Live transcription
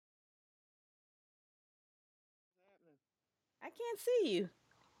I can't see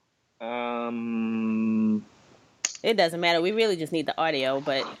you. Um. It doesn't matter. We really just need the audio,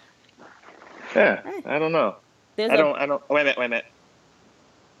 but Yeah, I don't know. there's I don't. Wait a minute.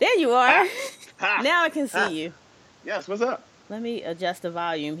 There you are. Ha! Now I can see Ha! you. Yes. What's up? Let me adjust the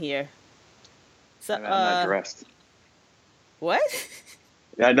volume here. So, I'm not dressed. What?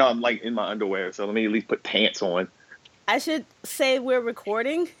 Yeah, I know I'm like in my underwear, so let me at least put pants on. I should say we're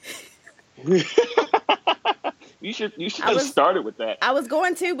recording. You should have started with that. I was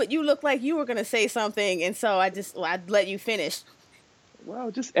going to, but you looked like you were going to say something, and so I'd let you finish.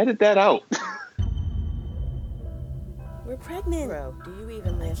 Well, just edit that out. We're pregnant. Bro, do you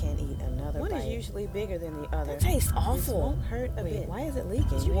even live? I can't eat another One bite. is usually bigger than the other. That tastes awful. This won't hurt a Wait, bit. why is it leaking?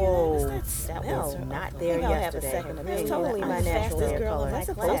 Did you hear that? That was not awful. there I'll yesterday. have a second That's opinion. totally I'm my the natural fastest hair girl color. in That's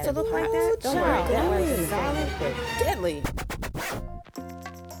my supposed to class. look like Ooh, that? Don't worry, child, that that was was solid, deadly.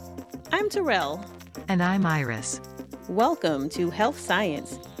 I'm Terrell. And I'm Iris. Welcome to Health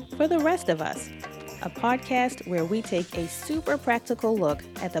Science for the Rest of Us, a podcast where we take a super practical look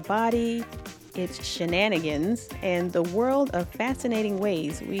at the body, its shenanigans, and the world of fascinating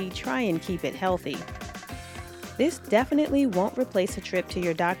ways we try and keep it healthy. This definitely won't replace a trip to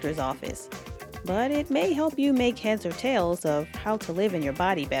your doctor's office, but it may help you make heads or tails of how to live in your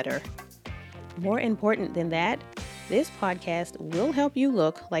body better. More important than that, this podcast will help you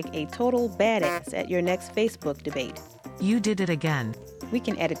look like a total badass at your next Facebook debate. You did it again. We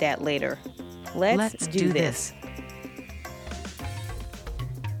can edit that later. Let's do this.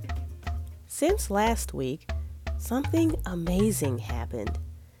 Since last week, something amazing happened.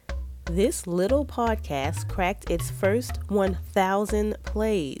 This little podcast cracked its first 1,000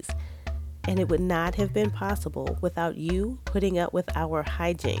 plays, and it would not have been possible without you putting up with our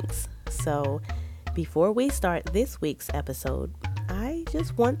hijinks. So, before we start this week's episode, I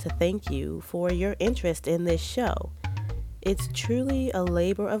just want to thank you for your interest in this show. It's truly a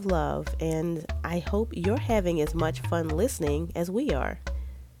labor of love, and I hope you're having as much fun listening as we are.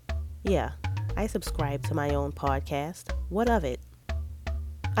 Yeah, I subscribe to my own podcast. What of it?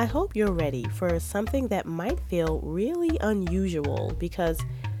 I hope you're ready for something that might feel really unusual because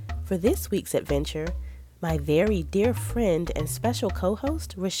for this week's adventure, my very dear friend and special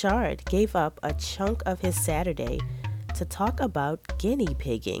co-host, Richard, gave up a chunk of his Saturday to talk about guinea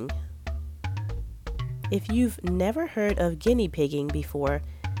pigging. If you've never heard of guinea pigging before,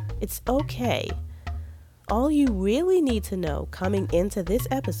 it's okay. All you really need to know coming into this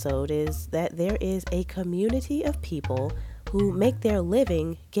episode is that there is a community of people who make their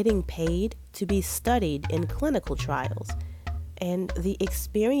living getting paid to be studied in clinical trials, and the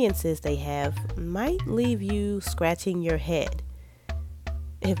experiences they have might leave you scratching your head.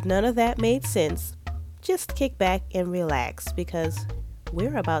 If none of that made sense, just kick back and relax because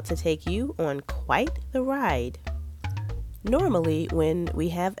we're about to take you on quite the ride. Normally, when we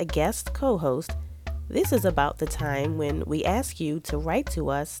have a guest co-host, this is about the time when we ask you to write to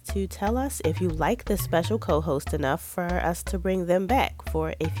us to tell us if you like the special co-host enough for us to bring them back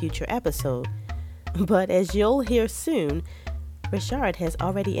for a future episode. But as you'll hear soon, Richard has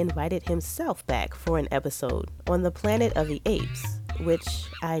already invited himself back for an episode on the Planet of the Apes, which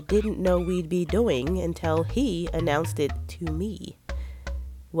I didn't know we'd be doing until he announced it to me.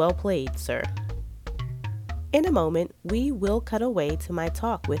 Well played, sir. In a moment, we will cut away to my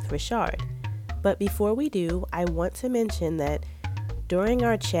talk with Richard. But before we do, I want to mention that during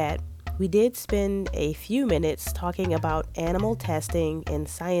our chat, we did spend a few minutes talking about animal testing and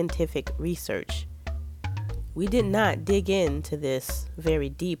scientific research. We did not dig into this very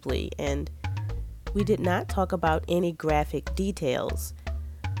deeply, and we did not talk about any graphic details.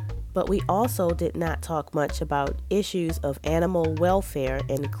 But we also did not talk much about issues of animal welfare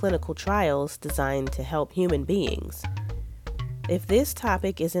and clinical trials designed to help human beings. If this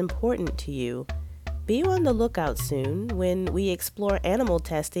topic is important to you, be on the lookout soon when we explore animal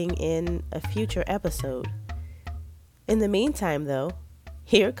testing in a future episode. In the meantime, though,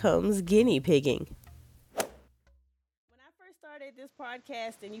 here comes guinea pigging. When I first started this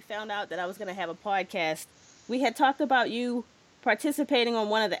podcast and you found out that I was going to have a podcast, we had talked about you participating on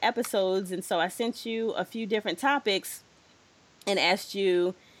one of the episodes, and so I sent you a few different topics and asked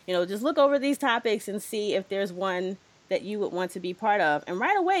you, just look over these topics and see if there's one that you would want to be part of. And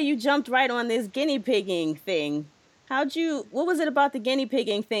right away, you jumped right on this guinea pigging thing. What was it about the guinea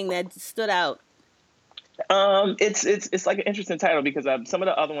pigging thing that stood out? It's like an interesting title because some of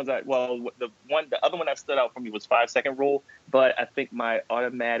the other ones the other one that stood out for me was 5-second rule, but I think my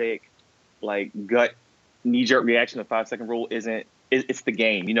automatic gut knee-jerk reaction to 5-second rule it's the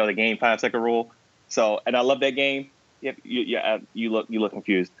game, the game 5-second rule. So, and I love that game. Yep, you look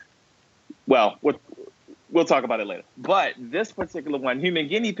confused. Well, we'll talk about it later. But this particular one, human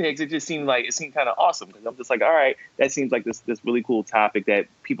guinea pigs, it seemed kind of awesome because I'm just like, all right, that seems like this really cool topic that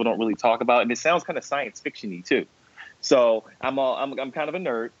people don't really talk about, and it sounds kind of science fiction-y too. So I'm kind of a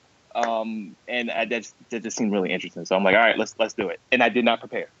nerd, and that just seemed really interesting. So I'm like, all right, let's do it. And I did not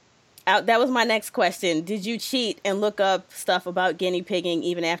prepare. That was my next question. Did you cheat and look up stuff about guinea pigging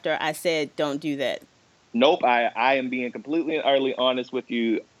even after I said don't do that? Nope. I am being completely and utterly honest with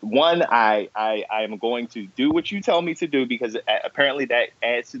you. One, I am going to do what you tell me to do because apparently that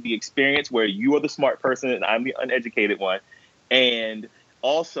adds to the experience where you are the smart person and I'm the uneducated one. And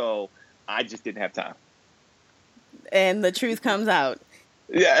also, I just didn't have time. And the truth comes out.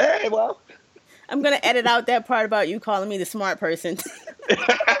 Yeah, hey, well. I'm going to edit out that part about you calling me the smart person.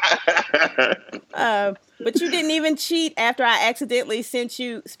 But you didn't even cheat after I accidentally sent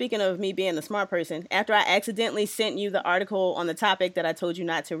you, speaking of me being the smart person, after I accidentally sent you the article on the topic that I told you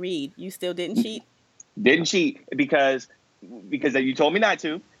not to read. You still didn't cheat? Didn't cheat because you told me not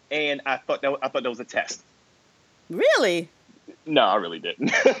to, and I thought that was a test. Really? No, I really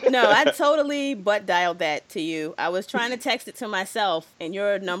didn't. No, I totally butt dialed that to you. I was trying to text it to myself, and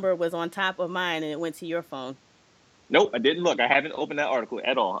your number was on top of mine, and it went to your phone. Nope, I didn't look. I haven't opened that article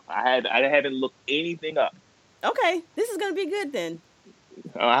at all. I haven't looked anything up. Okay, this is going to be good then.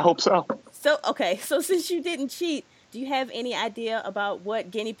 I hope so. So since you didn't cheat, do you have any idea about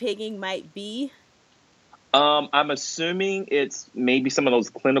what guinea pigging might be? I'm assuming it's maybe some of those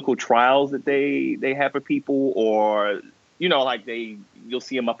clinical trials that they have for people, or like you'll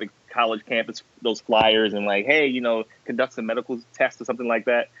see them up at college campus, those flyers, and like, hey, conduct some medical tests or something like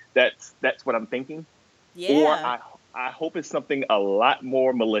that. That's what I'm thinking. Yeah. Or I hope it's something a lot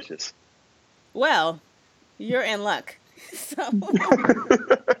more malicious. Well, you're in luck. So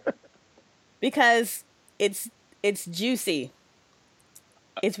because it's juicy.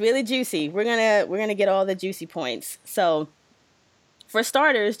 It's really juicy. We're gonna get all the juicy points. So for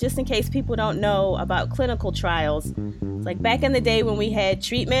starters, just in case people don't know about clinical trials, like back in the day when we had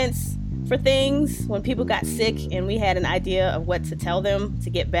treatments for things, when people got sick and we had an idea of what to tell them to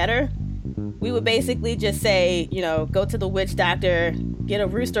get better, we would basically just say, go to the witch doctor, get a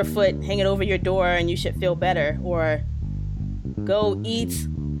rooster foot, hang it over your door, and you should feel better. Or go eat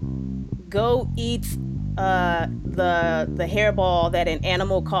the hairball that an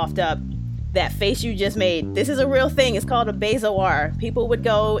animal coughed up. That face you just made. This is a real thing. It's called a bezoar. People would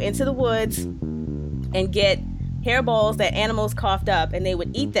go into the woods and get hairballs that animals coughed up, and they would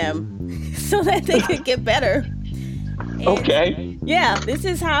eat them so that they could get better. And okay. Yeah, this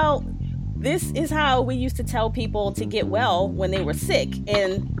is how we used to tell people to get well when they were sick.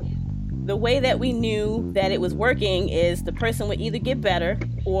 And the way that we knew that it was working is the person would either get better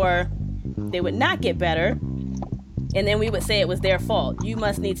or they would not get better. And then we would say it was their fault. You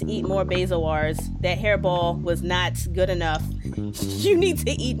must need to eat more bezoars. That hairball was not good enough. You need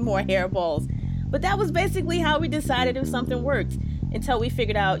to eat more hairballs. But that was basically how we decided if something worked, until we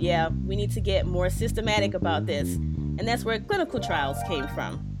figured out, we need to get more systematic about this. And that's where clinical trials came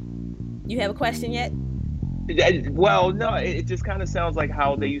from. You have a question yet? Well, no, it just kind of sounds like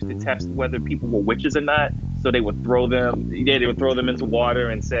how they used to test whether people were witches or not. So they would throw them into water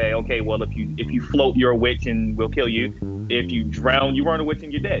and say, okay, well, if you float, you're a witch and we'll kill you. If you drown, you weren't a witch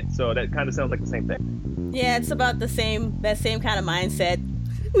and you're dead. So that kind of sounds like the same thing. Yeah, it's about that same kind of mindset.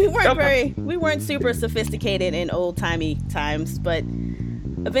 We weren't super sophisticated in old timey times, but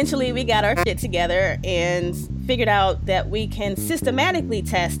eventually we got our shit together and figured out that we can systematically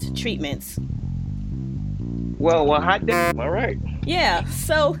test treatments. Well, hot damn. All right. Yeah.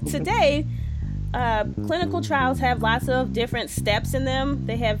 So today, clinical trials have lots of different steps in them.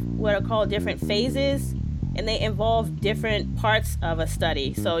 They have what are called different phases, and they involve different parts of a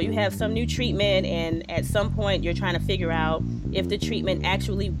study. So you have some new treatment, and at some point you're trying to figure out if the treatment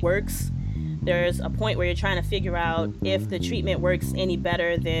actually works. There's a point where you're trying to figure out if the treatment works any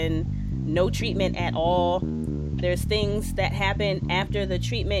better than no treatment at all. There's things that happen after the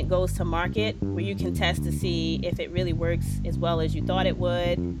treatment goes to market where you can test to see if it really works as well as you thought it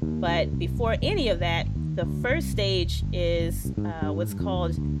would. But before any of that, the first stage is what's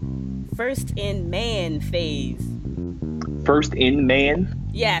called first in man phase. First in man?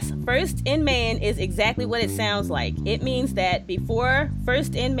 Yes, first in man is exactly what it sounds like. It means that before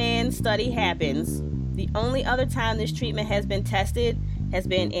first in man study happens, the only other time this treatment has been tested has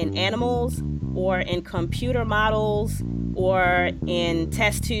been in animals or in computer models or in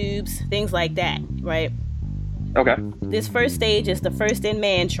test tubes, things like that, right? Okay. This first stage is the first in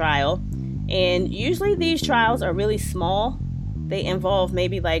man trial, and usually these trials are really small. They involve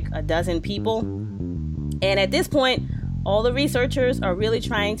maybe like a dozen people, and at this point all the researchers are really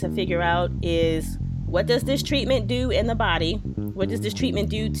trying to figure out is what does this treatment do in the body? What does this treatment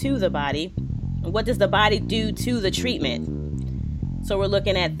do to the body? And what does the body do to the treatment? So we're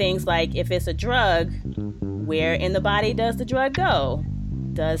looking at things like, if it's a drug, where in the body does the drug go?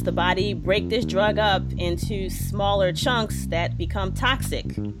 Does the body break this drug up into smaller chunks that become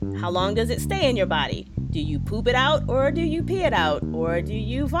toxic? How long does it stay in your body? Do you poop it out, or do you pee it out, or do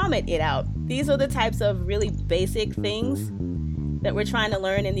you vomit it out? These are the types of really basic things that we're trying to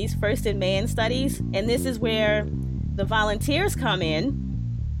learn in these first-in-man studies. And this is where the volunteers come in.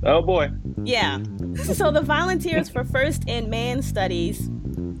 Oh boy. Yeah. So the volunteers for first-in-man studies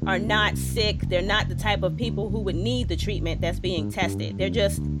are not sick. They're not the type of people who would need the treatment that's being tested. They're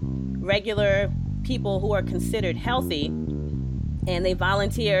just regular people who are considered healthy, and they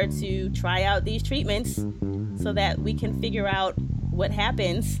volunteer to try out these treatments so that we can figure out what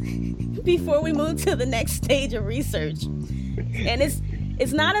happens before we move to the next stage of research. And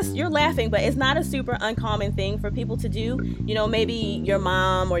it's not a, you're laughing, but it's not a super uncommon thing for people to do. You know, maybe your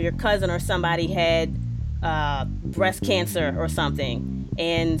mom or your cousin or somebody had breast cancer or something,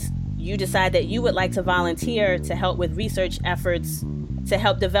 and you decide that you would like to volunteer to help with research efforts to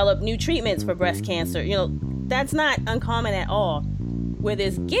help develop new treatments for breast cancer. You know, that's not uncommon at all. Where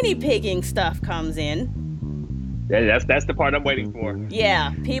this guinea pigging stuff comes in. That's the part I'm waiting for.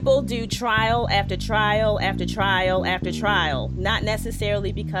 Yeah, people do trial after trial after trial after trial, not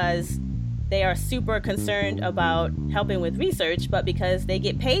necessarily because they are super concerned about helping with research, but because they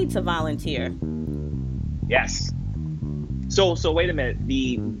get paid to volunteer. Yes. So wait a minute.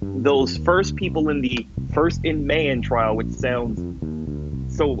 Those first people in the first-in-man trial, which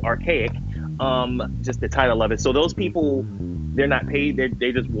sounds so archaic, just the title of it. So those people, they're not paid.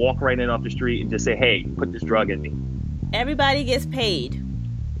 They just walk right in off the street and just say, "Hey, put this drug in me." Everybody gets paid.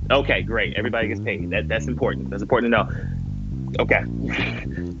 Okay, great. Everybody gets paid. That's important. That's important to know. Okay.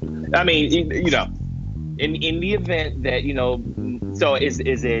 I mean, you know, in the event that, you know, so is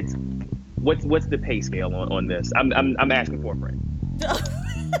it, what's the pay scale on this? I'm asking for a friend.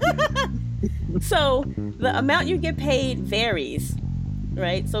 So the amount you get paid varies,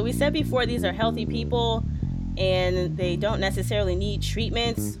 right? So we said before, these are healthy people and they don't necessarily need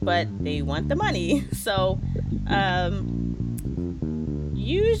treatments, but they want the money. So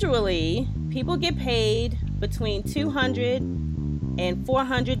usually people get paid between $200 and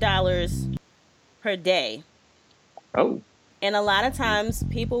 $400 per day. Oh. And a lot of times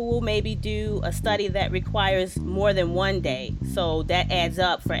people will maybe do a study that requires more than one day. So that adds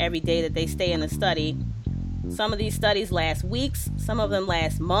up for every day that they stay in a study. Some of these studies last weeks, some of them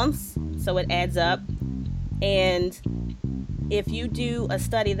last months, so it adds up. And if you do a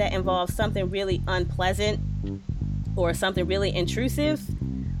study that involves something really unpleasant or something really intrusive,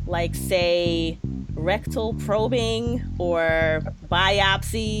 like say rectal probing or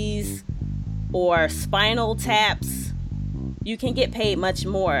biopsies or spinal taps, you can get paid much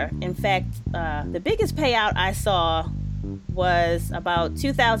more. In fact, the biggest payout I saw was about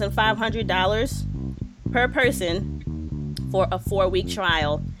 $2,500 per person for a 4-week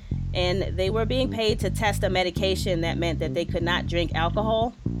trial. And they were being paid to test a medication that meant that they could not drink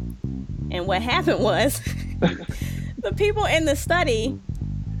alcohol. And what happened was the people in the study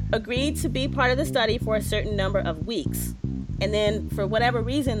agreed to be part of the study for a certain number of weeks. And then for whatever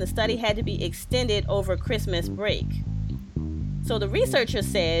reason, the study had to be extended over Christmas break. So the researchers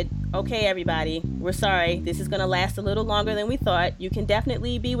said, okay, everybody, we're sorry. This is going to last a little longer than we thought. You can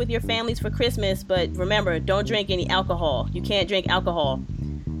definitely be with your families for Christmas, but remember, don't drink any alcohol. You can't drink alcohol.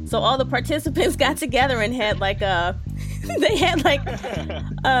 So all the participants got together and had like a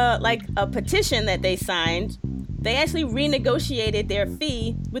petition that they signed. They actually renegotiated their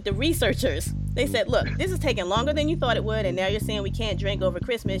fee with the researchers. They said, look, this is taking longer than you thought it would, and now you're saying we can't drink over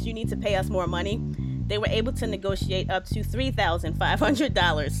Christmas. You need to pay us more money. They were able to negotiate up to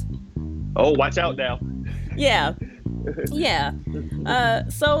 $3,500. Oh, watch out now. Yeah. Yeah.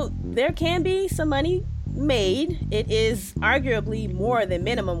 So there can be some money made. It is arguably more than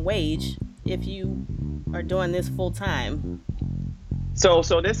minimum wage if you are doing this full time. So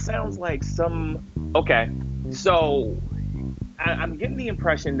this sounds like okay. So I'm getting the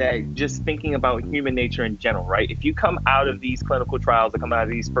impression that, just thinking about human nature in general, right? If you come out of these clinical trials, or come out of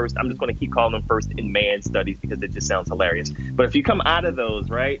these I'm just going to keep calling them first-in-man studies because it just sounds hilarious. But if you come out of those,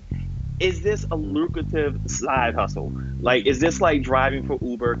 right, is this a lucrative side hustle? Like, is this like driving for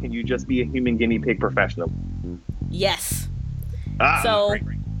Uber? Can you just be a human guinea pig professional? Yes. So great.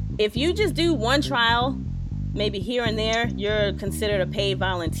 If you just do one trial, maybe here and there, you're considered a paid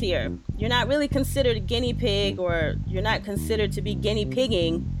volunteer. You're not really considered a guinea pig, or you're not considered to be guinea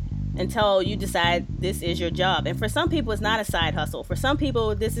pigging until you decide this is your job. And for some people, it's not a side hustle. For some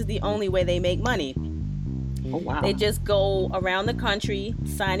people, this is the only way they make money. Oh, wow. They just go around the country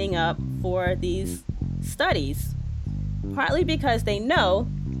signing up for these studies, partly because they know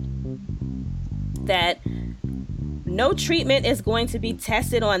that no treatment is going to be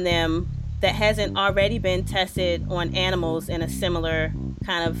tested on them that hasn't already been tested on animals in a similar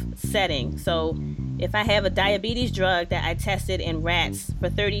kind of setting. So if I have a diabetes drug that I tested in rats for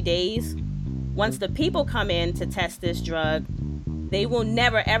 30 days, once the people come in to test this drug, they will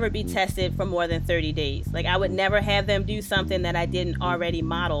never ever be tested for more than 30 days. Like, I would never have them do something that I didn't already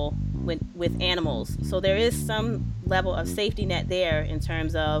model with animals. So there is some level of safety net there in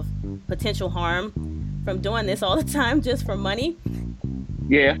terms of potential harm from doing this all the time just for money.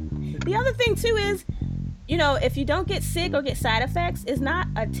 Yeah. The other thing too is, you know, if you don't get sick or get side effects, it's not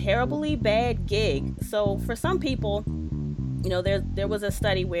a terribly bad gig. So for some people, you know, there was a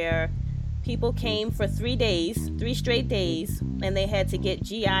study where people came for 3 straight days, and they had to get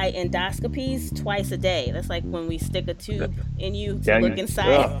GI endoscopies twice a day. That's like when we stick a tube in you to look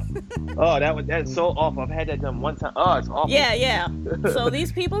inside. Oh, that's so awful. I've had that done one time. Oh, it's awful. Yeah. So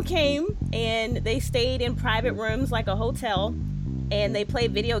these people came and they stayed in private rooms like a hotel, and they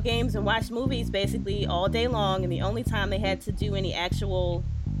played video games and watched movies basically all day long. And the only time they had to do any actual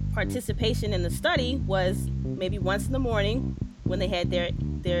participation in the study was maybe once in the morning when they had their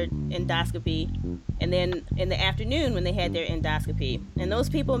endoscopy, and then in the afternoon when they had their endoscopy. And those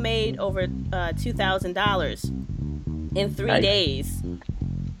people made over $2,000 in 3 days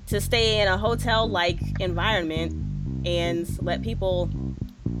to stay in a hotel-like environment and let people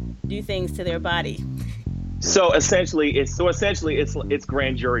do things to their body. So essentially it's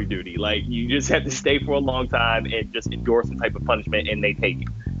grand jury duty. Like, you just have to stay for a long time and just endure some type of punishment, and they take it.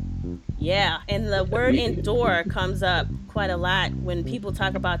 Yeah, and the word endure comes up quite a lot when people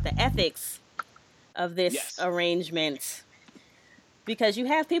talk about the ethics of this arrangement. Because you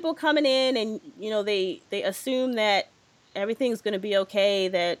have people coming in and, you know, they assume that everything's going to be okay,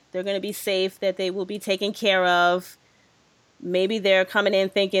 that they're going to be safe, that they will be taken care of. Maybe they're coming in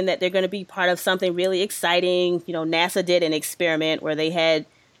thinking that they're going to be part of something really exciting. You know, NASA did an experiment where they had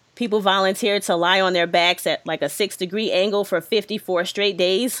people volunteer to lie on their backs at like a 6-degree angle for 54 straight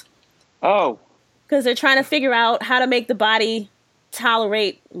days. Oh. Because they're trying to figure out how to make the body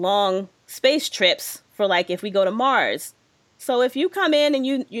tolerate long space trips for, like, if we go to Mars. So if you come in and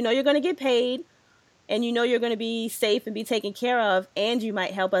you know you're going to get paid, and you know you're going to be safe and be taken care of, and you might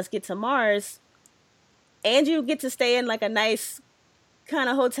help us get to Mars, and you get to stay in like a nice kind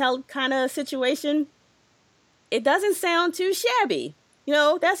of hotel kind of situation, it doesn't sound too shabby. You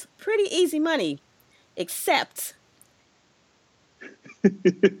know, that's pretty easy money. Except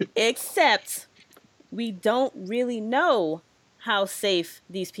we don't really know how safe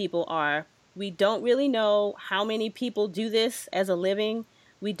these people are. We don't really know how many people do this as a living.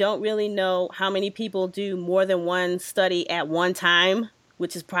 We don't really know how many people do more than one study at one time,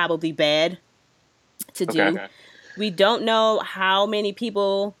 which is probably bad to do. Okay. We don't know how many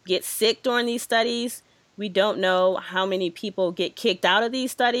people get sick during these studies. We don't know how many people get kicked out of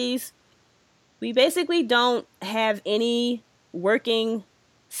these studies. We basically don't have any working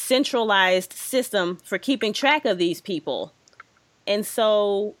centralized system for keeping track of these people. And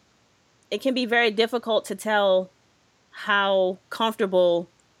so it can be very difficult to tell how comfortable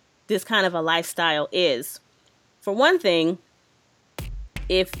this kind of a lifestyle is. For one thing,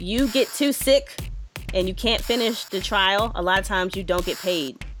 if you get too sick and you can't finish the trial, a lot of times you don't get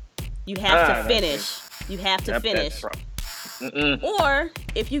paid. You have to finish. You have to finish. Or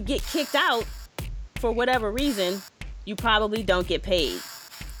if you get kicked out for whatever reason, you probably don't get paid.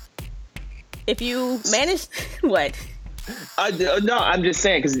 If you manage, what? No, I'm just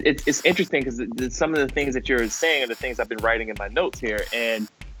saying, because it's interesting, because some of the things that you're saying are the things I've been writing in my notes here, and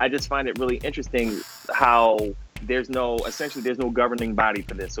I just find it really interesting how there's no governing body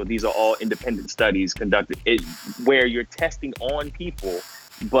for this. So these are all independent studies conducted where you're testing on people,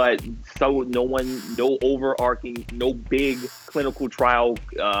 but so no overarching, no big clinical trial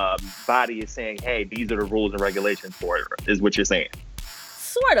body is saying, hey, these are the rules and regulations for it, is what you're saying.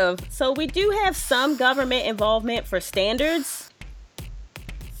 Sort of. So we do have some government involvement for standards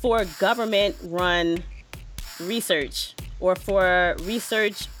for government-run research, or for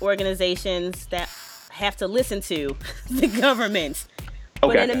research organizations that have to listen to the government.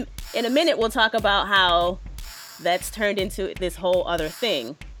 Okay. But in a minute, we'll talk about how that's turned into this whole other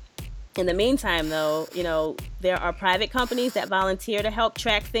thing. In the meantime, though, you know, there are private companies that volunteer to help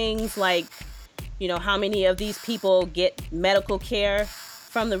track things like, you know, how many of these people get medical care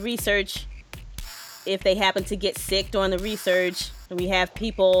from the research if they happen to get sick during the research. And we have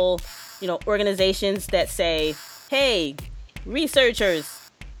people, you know, organizations that say, hey, researchers,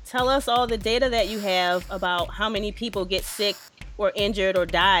 tell us all the data that you have about how many people get sick or injured or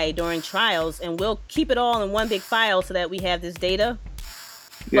die during trials, and we'll keep it all in one big file so that we have this data.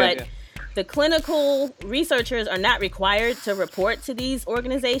 But the clinical researchers are not required to report to these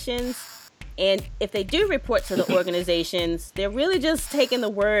organizations. And if they do report to the organizations, they're really just taking the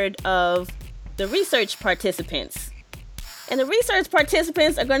word of the research participants. And the research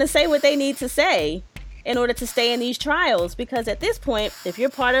participants are going to say what they need to say in order to stay in these trials. Because at this point, if you're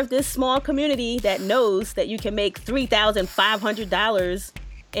part of this small community that knows that you can make $3,500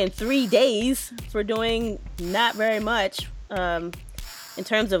 in 3 days for doing not very much in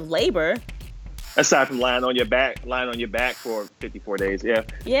terms of labor. Aside from lying on your back for 54 days, yeah.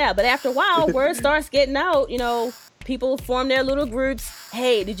 Yeah, but after a while, word starts getting out. You know, people form their little groups.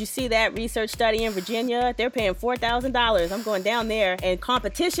 Hey, did you see that research study in Virginia? They're paying $4,000. I'm going down there. And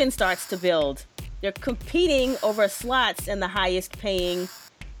competition starts to build. They're competing over slots in the highest paying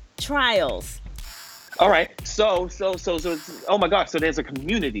trials. All right. So, oh my gosh. So there's a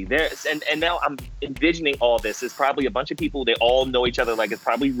community there. And now I'm envisioning all this. It's probably a bunch of people. They all know each other. Like, it's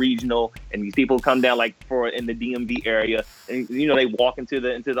probably regional. And these people come down like in the DMV area. And, you know, they walk into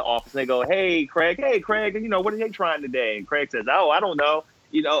the office and they go, hey, Craig, you know, what are they trying today? And Craig says, oh, I don't know.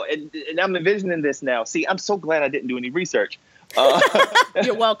 You know, and I'm envisioning this now. See, I'm so glad I didn't do any research.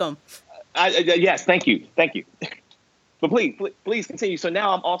 You're welcome. Yes. Thank you. But please continue. So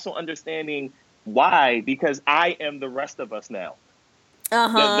now I'm also understanding why, because I am the rest of us now.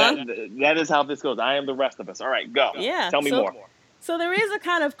 That is how this goes. I am the rest of us. All right, go. Yeah. Tell me more. So there is a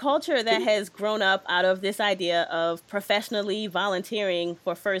kind of culture that has grown up out of this idea of professionally volunteering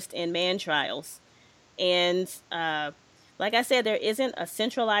for first-in-man trials. And like I said, there isn't a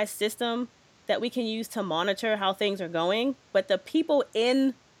centralized system that we can use to monitor how things are going. But the people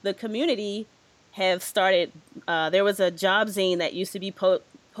in the community have started. There was a job zine that used to be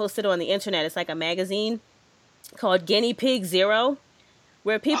posted on the internet. It's like a magazine called Guinea Pig Zero,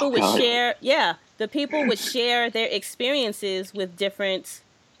 where people would share, the people would share their experiences with different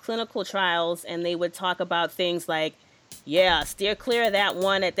clinical trials, and they would talk about things like, steer clear of that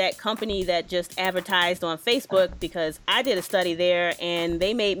one at that company that just advertised on Facebook, because I did a study there and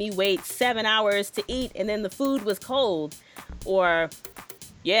they made me wait 7 hours to eat and then the food was cold. Or,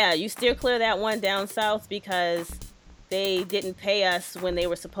 you steer clear of that one down south because they didn't pay us when they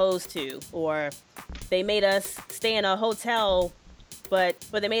were supposed to, or they made us stay in a hotel, but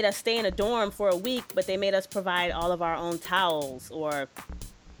they made us stay in a dorm for a week, but they made us provide all of our own towels, or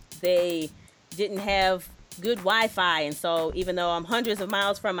they didn't have good Wi-Fi, and so even though I'm hundreds of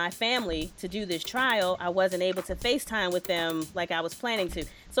miles from my family to do this trial, I wasn't able to FaceTime with them like I was planning to.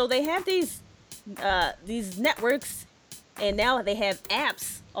 So they have these networks, and now they have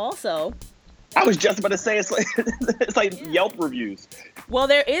apps also. I was just about to say, it's like Yelp reviews. Well,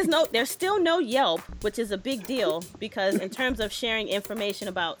 there's still no Yelp, which is a big deal, because in terms of sharing information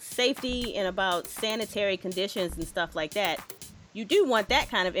about safety and about sanitary conditions and stuff like that, you do want that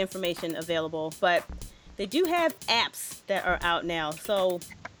kind of information available. But they do have apps that are out now. So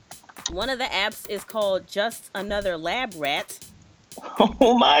one of the apps is called Just Another Lab Rat.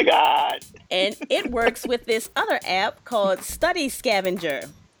 Oh my God. And it works with this other app called Study Scavenger.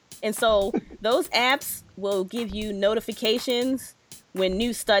 And so those apps will give you notifications when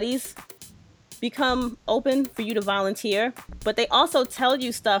new studies become open for you to volunteer. But they also tell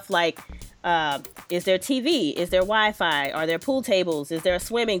you stuff like, is there TV? Is there Wi-Fi? Are there pool tables? Is there a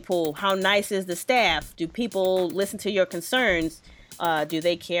swimming pool? How nice is the staff? Do people listen to your concerns? Do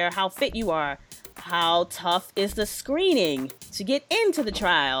they care how fit you are? How tough is the screening to get into the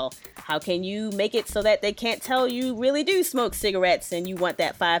trial? How can you make it so that they can't tell you really do smoke cigarettes and you want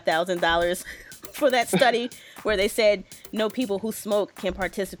that $5,000 for that study where they said no people who smoke can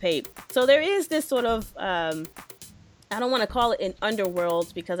participate? So there is this sort of, I don't want to call it an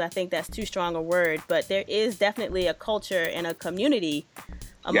underworld because I think that's too strong a word, but there is definitely a culture and a community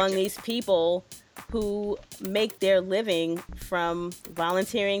among these people who make their living from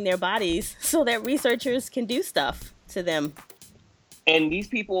volunteering their bodies so that researchers can do stuff to them. And these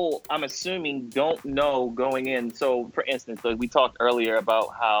people, I'm assuming, don't know going in. So, for instance, we talked earlier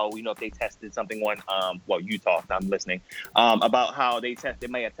about how, if they tested something on, you talked, I'm listening, about how they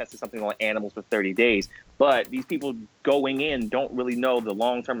may have tested something on animals for 30 days. But these people going in don't really know the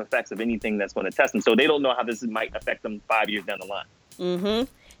long-term effects of anything that's going to test them. So they don't know how this might affect them 5 years down the line. Mm-hmm.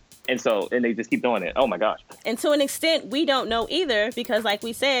 And they just keep doing it. Oh, my gosh. And to an extent, we don't know either, because like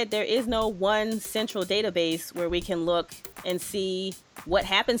we said, there is no one central database where we can look and see what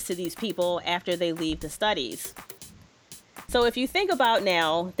happens to these people after they leave the studies. So if you think about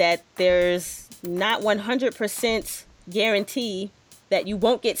now that there's not 100% guarantee that you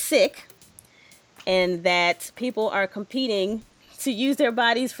won't get sick, and that people are competing to use their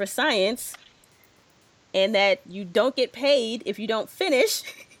bodies for science, and that you don't get paid if you don't finish,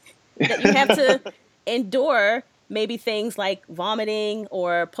 that you have to endure maybe things like vomiting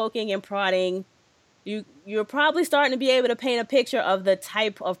or poking and prodding, you're probably starting to be able to paint a picture of the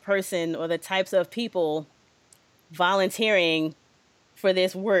type of person or the types of people volunteering for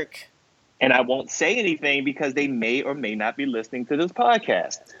this work. And I won't say anything because they may or may not be listening to this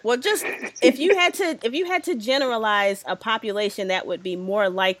podcast. Well, just if you had to generalize a population that would be more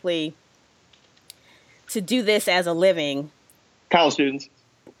likely to do this as a living. College students.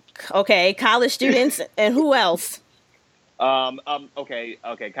 Okay, college students, and who else? Okay,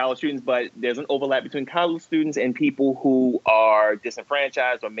 college students, but there's an overlap between college students and people who are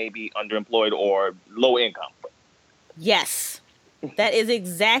disenfranchised or maybe underemployed or low income. Yes, that is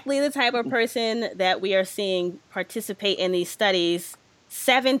exactly the type of person that we are seeing participate in these studies,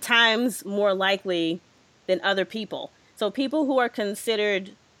 7 times more likely than other people. So people who are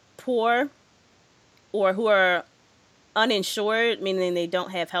considered poor or who are uninsured, meaning they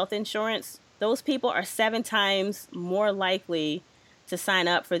don't have health insurance, those people are 7 times more likely to sign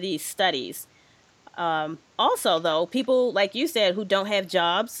up for these studies. Also, though, people, like you said, who don't have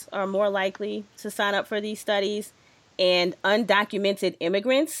jobs are more likely to sign up for these studies. And undocumented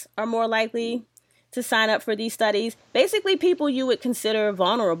immigrants are more likely to sign up for these studies. Basically, people you would consider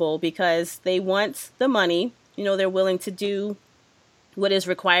vulnerable because they want the money. You know, they're willing to do what is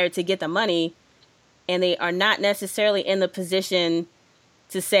required to get the money. And they are not necessarily in the position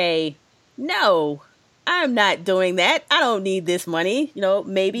to say, no, I'm not doing that. I don't need this money. You know,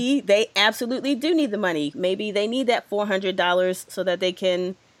 maybe they absolutely do need the money. Maybe they need that $400 so that they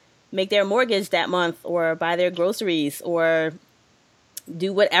can make their mortgage that month or buy their groceries or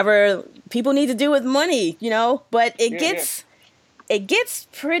do whatever people need to do with money, you know, but it gets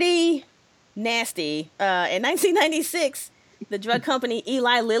pretty nasty. In 1996, the drug company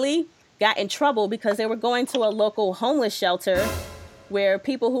Eli Lilly got in trouble because they were going to a local homeless shelter where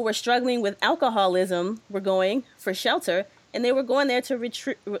people who were struggling with alcoholism were going for shelter, and they were going there to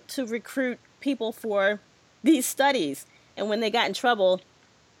recruit people for these studies. And when they got in trouble,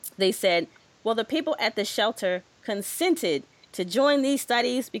 they said, well, the people at the shelter consented to join these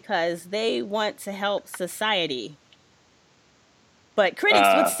studies because they want to help society. But critics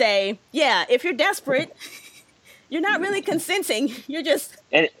would say, yeah, if you're desperate, you're not really consenting. You're just...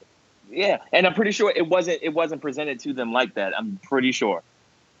 And I'm pretty sure it wasn't presented to them like that. I'm pretty sure.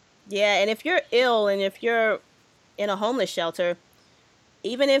 Yeah, and if you're ill and if you're in a homeless shelter,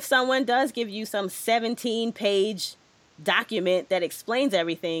 even if someone does give you some 17-page document that explains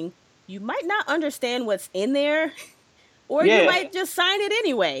everything, you might not understand what's in there, or you might just sign it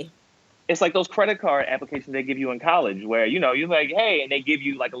anyway. It's like those credit card applications they give you in college where, you know, you're like, hey, and they give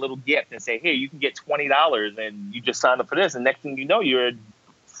you like a little gift and say, here, you can get $20 and you just signed up for this. And next thing you know, you're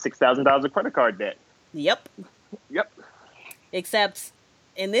 $6,000 of credit card debt. Yep. Yep. Except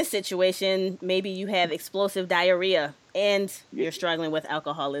in this situation, maybe you have explosive diarrhea and you're struggling with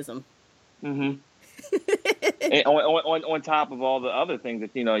alcoholism. Mm-hmm. And on top of all the other things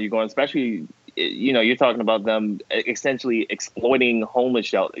that, you know, you're going, especially, you know, you're talking about them essentially exploiting homeless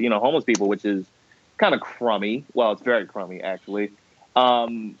people, which is kind of crummy. Well, it's very crummy, actually.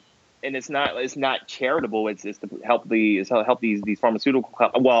 And it's not charitable. It's to help these pharmaceutical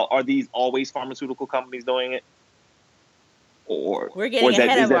companies. Well, are these always pharmaceutical companies doing it? Or we're getting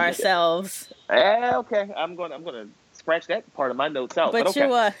ahead of ourselves. Okay, I'm gonna scratch that part of my notes out. But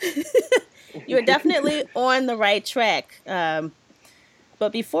okay. You're definitely on the right track.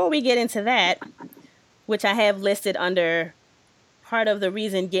 But before we get into that, which I have listed under part of the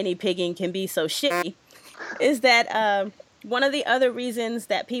reason guinea pigging can be so shitty, is that one of the other reasons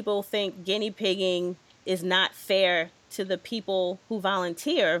that people think guinea pigging is not fair to the people who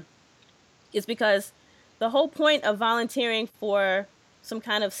volunteer is because the whole point of volunteering for some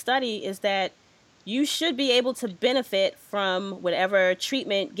kind of study is that you should be able to benefit from whatever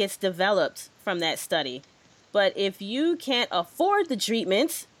treatment gets developed from that study. But if you can't afford the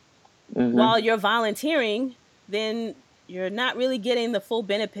treatment while you're volunteering, then you're not really getting the full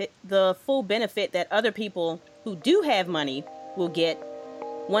benefit that other people who do have money will get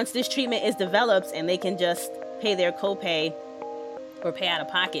once this treatment is developed and they can just pay their copay or pay out of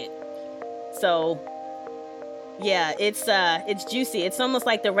pocket. So yeah, it's juicy. It's almost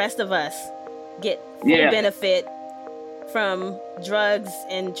like the rest of us get full benefit from drugs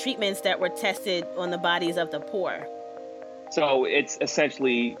and treatments that were tested on the bodies of the poor. So it's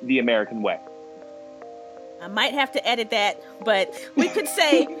essentially the American way. I might have to edit that, but we could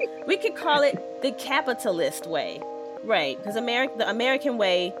call it the capitalist way. Right, because the American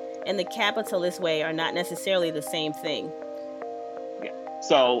way and the capitalist way are not necessarily the same thing. Yeah.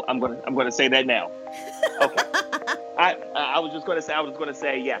 So I'm gonna say that now. Okay. I was just gonna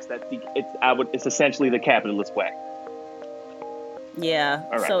say yes. It's essentially the capitalist way. Yeah.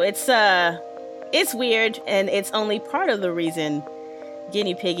 All right. So it's weird, and it's only part of the reason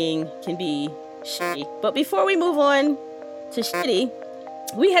guinea pigging can be shitty. But before we move on to shitty,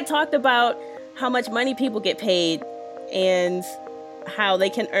 we had talked about how much money people get paid and how they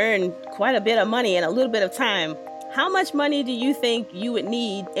can earn quite a bit of money in a little bit of time. How much money do you think you would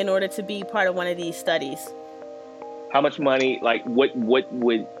need in order to be part of one of these studies? How much money? Like what would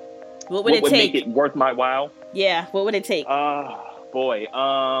it take? Make it worth my while? Yeah, what would it take? Boy.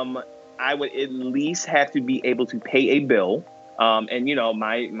 I would at least have to be able to pay a bill. And you know,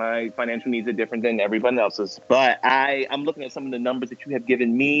 my financial needs are different than everyone else's. But I'm looking at some of the numbers that you have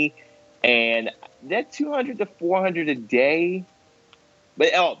given me, and that $200 to $400 a day.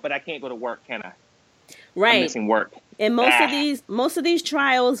 But I can't go to work, can I? Right. I'm missing work. And most of these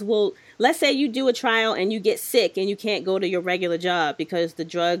trials will, let's say you do a trial and you get sick and you can't go to your regular job because the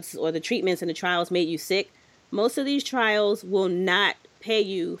drugs or the treatments in the trials made you sick. Most of these trials will not pay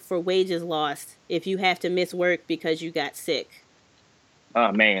you for wages lost if you have to miss work because you got sick.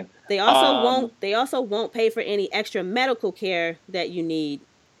 Oh man. They also won't pay for any extra medical care that you need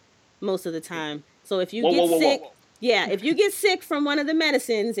most of the time. So if you get sick, if you get sick from one of the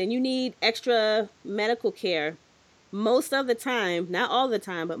medicines and you need extra medical care, most of the time, not all the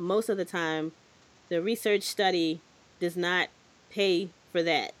time, but most of the time, the research study does not pay for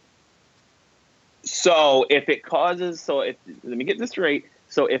that. So let me get this straight.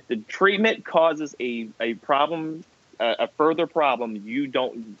 So if the treatment causes a problem, a further problem,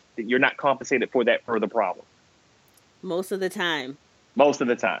 you're not compensated for that further problem. Most of the time. Yeah. Most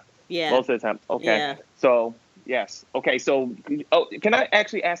of the time. Okay. Yeah. So yes. Okay. So, can I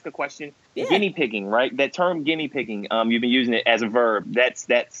actually ask a question? Yeah. Guinea pigging, right? That term guinea pigging. You've been using it as a verb. That's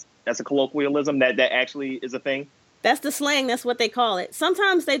a colloquialism. That actually is a thing. That's the slang. That's what they call it.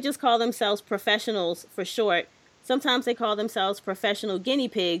 Sometimes they just call themselves professionals for short. Sometimes they call themselves professional guinea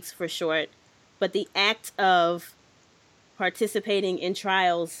pigs for short. But the act of participating in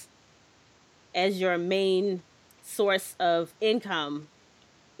trials as your main source of income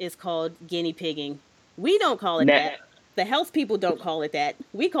is called guinea pigging. We don't call it that. The health people don't call it that.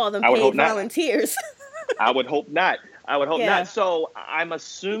 We call them paid volunteers. I would hope not. Not. So I'm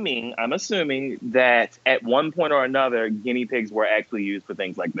assuming that at one point or another, guinea pigs were actually used for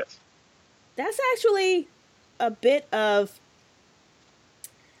things like this. That's actually that's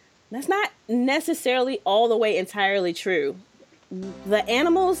not necessarily all the way entirely true. The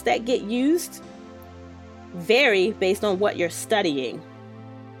animals that get used vary based on what you're studying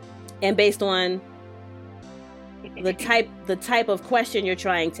and based on the type of question you're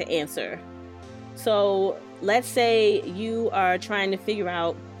trying to answer. So let's say you are trying to figure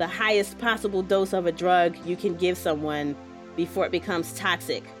out the highest possible dose of a drug you can give someone before it becomes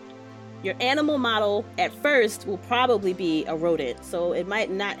toxic. Your animal model at first will probably be a rodent. So it might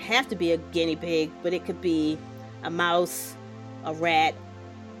not have to be a guinea pig, but it could be a mouse, a rat.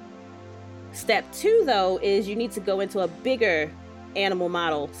 Step 2, though, is you need to go into a bigger animal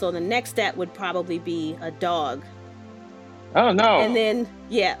model. So the next step would probably be a dog. Oh, no. And then,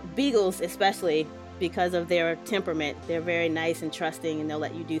 beagles especially, because of their temperament. They're very nice and trusting, and they'll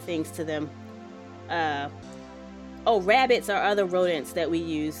let you do things to them. Rabbits are other rodents that we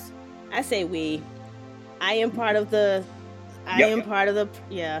use. I say we. I'm part of that problem.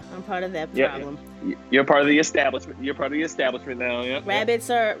 You're part of the establishment. You're part of the establishment now. Yep. Rabbits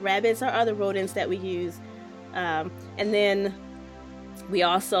are other rodents that we use. And then we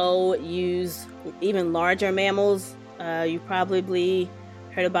also use even larger mammals. You probably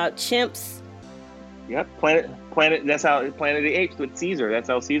heard about chimps. Yep, Planet. That's how Planet of the Apes with Caesar. That's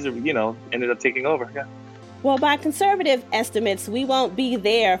how Caesar, ended up taking over. Yeah. Well, by conservative estimates, we won't be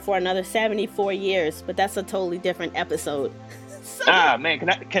there for another 74 years, but that's a totally different episode. Man,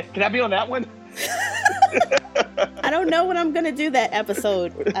 can I be on that one? I don't know when I'm gonna do that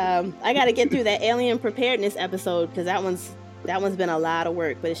episode. I got to get through that alien preparedness episode because that one's been a lot of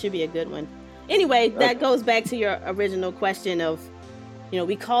work, but it should be a good one. Anyway, that goes back to your original question of,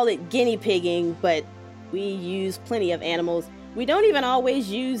 we call it guinea pigging, but we use plenty of animals. We don't even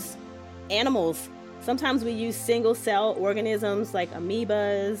always use animals. Sometimes we use single cell organisms like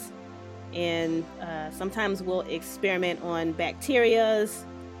amoebas, and sometimes we'll experiment on bacterias,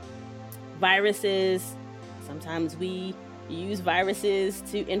 viruses. Sometimes we use viruses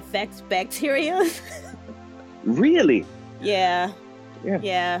to infect bacteria. Really? Yeah.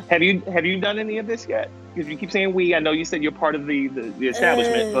 Have you done any of this yet? because you keep saying we. I know you said you're part of the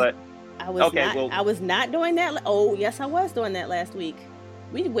establishment, but I was not doing that. Oh, yes, I was doing that last week.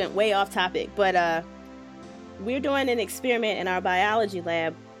 We went way off topic, but we're doing an experiment in our biology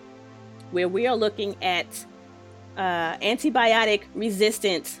lab where we are looking at antibiotic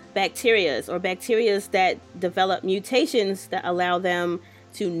resistant bacteria or bacteria that develop mutations that allow them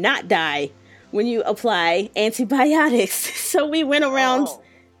to not die when you apply antibiotics. So we went around,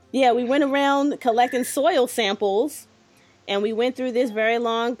 we went around collecting soil samples, and we went through this very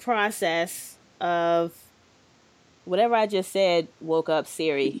long process of whatever I just said woke up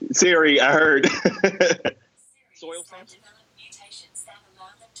Siri. Siri, I heard. Soil samples?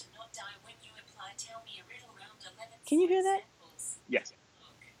 Can you hear that? Yes.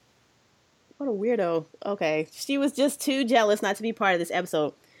 What a weirdo. Okay. She was just too jealous not to be part of this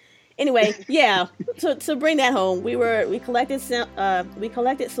episode. Anyway, yeah. To bring that home, we collected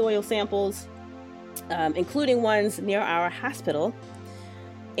soil samples, including ones near our hospital,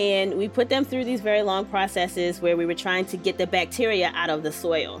 and we put them through these very long processes where we were trying to get the bacteria out of the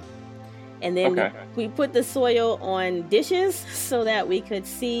soil. And then we put the soil on dishes so that we could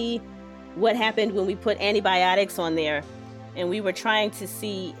see what happened when we put antibiotics on there, and we were trying to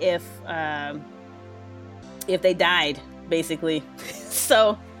see if they died, basically.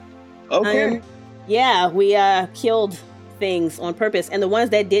 So, we killed things on purpose, and the ones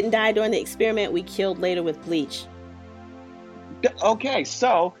that didn't die during the experiment, we killed later with bleach. Okay,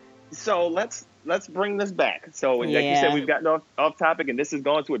 so let's bring this back. So, like you said, we've gotten off topic, and this is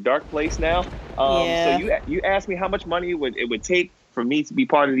going to a dark place now. So you asked me how much money it would take for me to be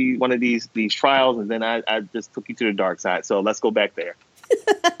part of one of these trials, and then I just took you to the dark side. So let's go back there.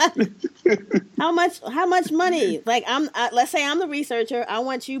 How much money? Like let's say I'm the researcher. I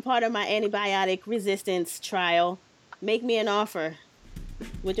want you part of my antibiotic resistance trial. Make me an offer.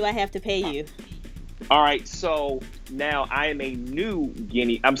 What do I have to pay you? All right. So now I am a new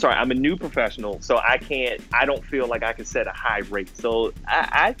I'm a new professional. So I don't feel like I can set a high rate. So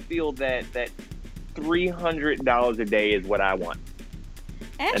I feel that $300 a day is what I want.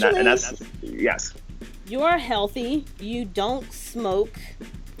 Actually, and that's yes. You're healthy. You don't smoke.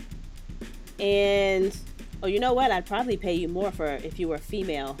 And you know what? I'd probably pay you more if you were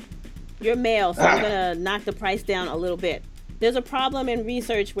female. You're male, so I'm gonna knock the price down a little bit. There's a problem in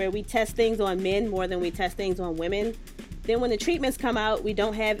research where we test things on men more than we test things on women. Then when the treatments come out, we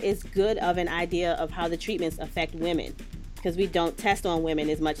don't have as good of an idea of how the treatments affect women because we don't test on women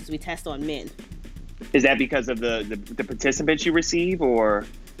as much as we test on men. Is that because of the participants you receive, or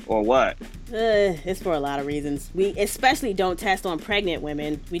what? It's for a lot of reasons. We especially don't test on pregnant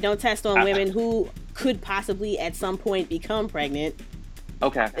women. We don't test on women who could possibly at some point become pregnant.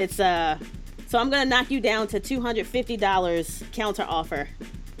 Okay. It's so I'm gonna knock you down to $250 counter offer.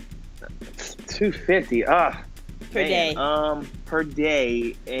 $250. Per day. Per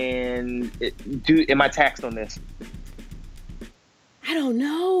day, and am I taxed on this? I don't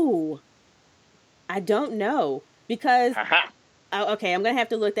know because okay, I'm gonna have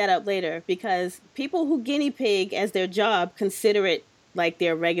to look that up later because people who guinea pig as their job consider it like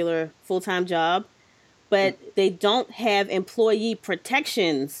their regular full-time job, but they don't have employee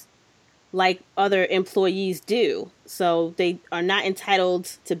protections like other employees do. So they are not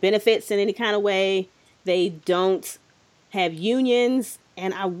entitled to benefits in any kind of way. They don't have unions,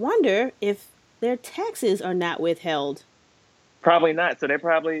 and I wonder if their taxes are not withheld. Probably not. So they're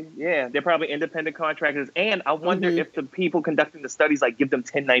probably independent contractors. And I wonder if the people conducting the studies give them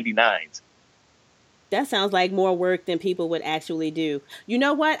 1099s. That sounds like more work than people would actually do. You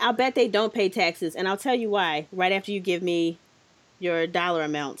know what? I'll bet they don't pay taxes, and I'll tell you why right after you give me your dollar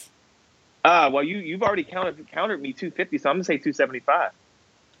amount. Well, you've already countered me $250, so I'm gonna say $275.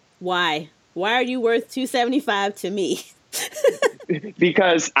 Why? Why are you worth $275 to me?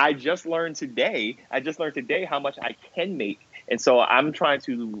 Because I just learned today how much I can make. And so I'm trying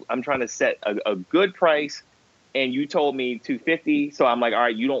to set a good price, and you told me $250. So I'm like, all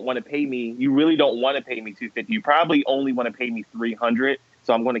right, you don't want to pay me. You really don't want to pay me $250. You probably only want to pay me $300.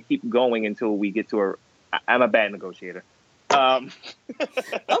 So I'm going to keep going until we get to I'm a bad negotiator.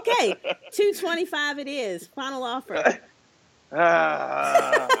 Okay, $225 it is. Final offer. All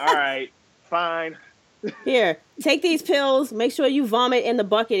right, fine. Here, take these pills. Make sure you vomit in the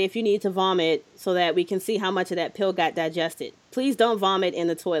bucket if you need to vomit so that we can see how much of that pill got digested. Please don't vomit in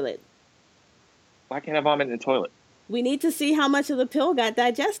the toilet. Why can't I vomit in the toilet? We need to see how much of the pill got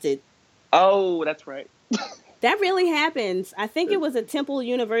digested. Oh, that's right. That really happens. I think it was a Temple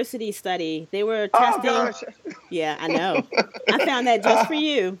University study. They were testing. Oh, gosh. Yeah, I know. I found that just for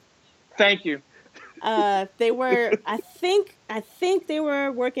you. Thank you. They were, I think they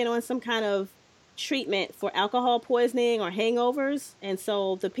were working on some kind of treatment for alcohol poisoning or hangovers. And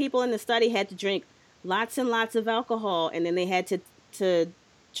so the people in the study had to drink lots and lots of alcohol, and then they had to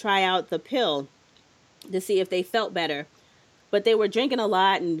try out the pill to see if they felt better. But they were drinking a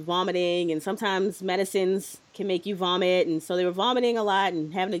lot and vomiting, and sometimes medicines can make you vomit. And so they were vomiting a lot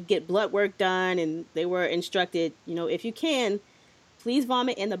and having to get blood work done. And they were instructed, if you can, please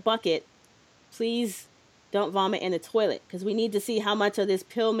vomit in the bucket. Please don't vomit in the toilet, because we need to see how much of this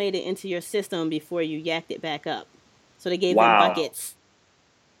pill made it into your system before you yacked it back up. So they gave them buckets.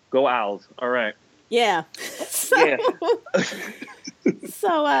 Go Owls. All right. Yeah. So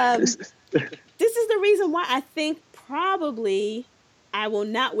this is the reason why I think probably I will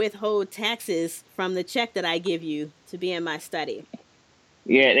not withhold taxes from the check that I give you to be in my study.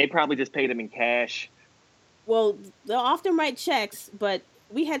 Yeah, they probably just paid them in cash. Well, they'll often write checks, but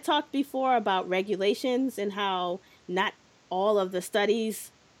we had talked before about regulations and how not all of the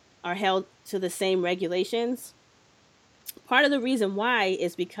studies are held to the same regulations. Part of the reason why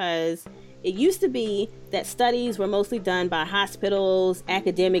is because it used to be that studies were mostly done by hospitals,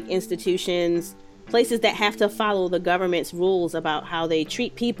 academic institutions, places that have to follow the government's rules about how they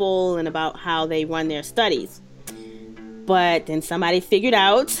treat people and about how they run their studies. But then somebody figured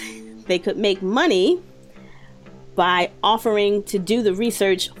out they could make money by offering to do the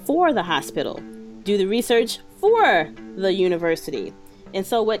research for the hospital, do the research for the university. And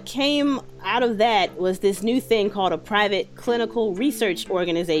so what came out of that was this new thing called a private clinical research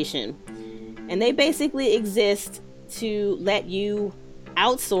organization. And they basically exist to let you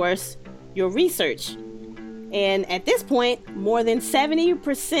outsource your research. And at this point, more than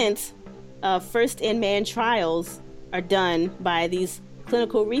 70% of first-in-man trials are done by these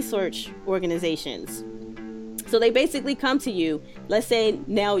clinical research organizations. So they basically come to you. Let's say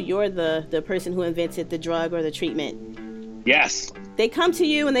now you're the person who invented the drug or the treatment. Yes. They come to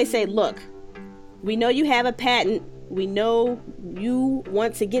you and they say, look, we know you have a patent. We know you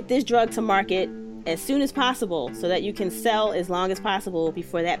want to get this drug to market as soon as possible so that you can sell as long as possible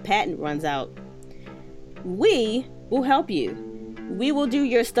before that patent runs out. We will help you. We will do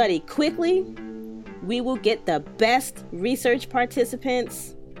your study quickly. We will get the best research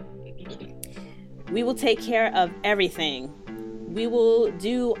participants. We will take care of everything. We will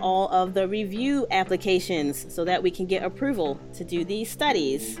do all of the review applications so that we can get approval to do these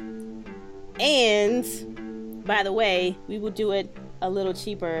studies. And, by the way, we will do it a little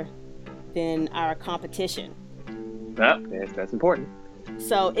cheaper than our competition. Yes, that's important.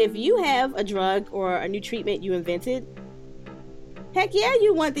 So if you have a drug or a new treatment you invented, heck yeah,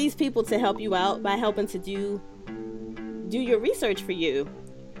 you want these people to help you out by helping to do your research for you.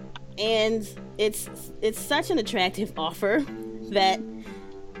 And it's such an attractive offer that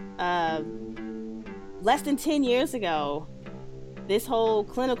less than 10 years ago, this whole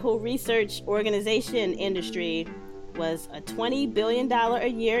clinical research organization industry was a $20 billion a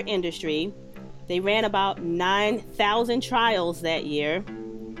year industry. They ran about 9,000 trials that year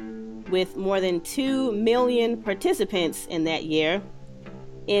with more than 2 million participants in that year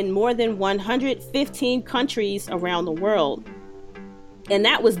in more than 115 countries around the world. And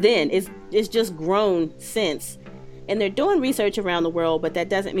that was then. It's just grown since. And they're doing research around the world, but that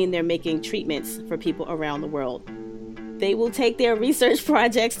doesn't mean they're making treatments for people around the world. They will take their research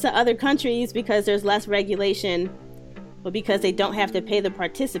projects to other countries because there's less regulation, but because they don't have to pay the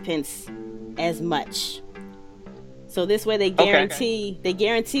participants as much. So this way they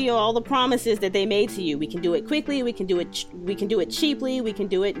guarantee all the promises that they made to you. We can do it quickly, we can do it cheaply, we can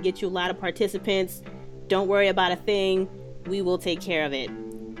do it and get you a lot of participants. Don't worry about a thing. We will take care of it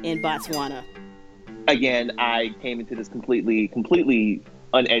in Botswana. Again, I came into this completely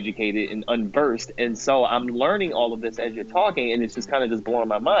uneducated and unversed, and so I'm learning all of this as you're talking, and it's just kind of just blowing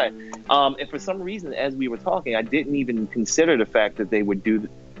my mind. And for some reason, as we were talking, I didn't even consider the fact that they would do,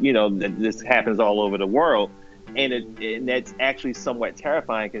 that this happens all over the world, and that's actually somewhat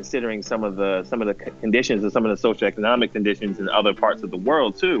terrifying considering some of the conditions and some of the socioeconomic conditions in other parts of the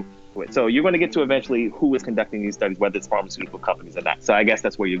world too. So you're going to get to eventually who is conducting these studies, whether it's pharmaceutical companies or not. So I guess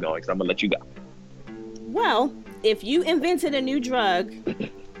that's where you're going. So I'm going to let you go. Well, if you invented a new drug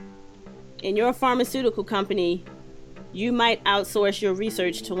and you're a pharmaceutical company, you might outsource your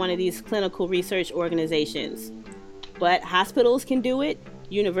research to one of these clinical research organizations. But hospitals can do it.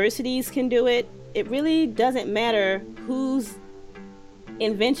 Universities can do it. It really doesn't matter whose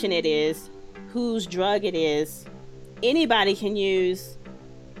invention it is, whose drug it is. Anybody can use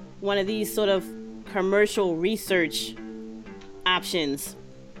one of these sort of commercial research options.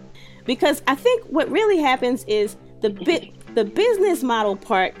 Because I think what really happens is the business model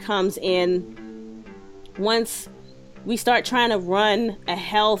part comes in once we start trying to run a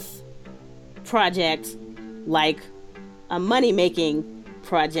health project like a money-making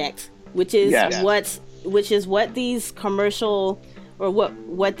project, which is what these commercial or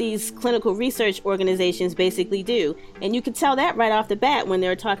what these clinical research organizations basically do. And you can tell that right off the bat when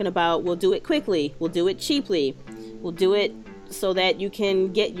they're talking about, we'll do it quickly, we'll do it cheaply, we'll do it so that you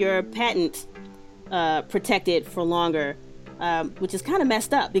can get your patent protected for longer, which is kind of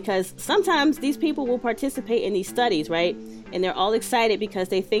messed up, because sometimes these people will participate in these studies, right? And they're all excited because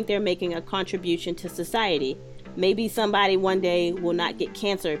they think they're making a contribution to society. Maybe somebody one day will not get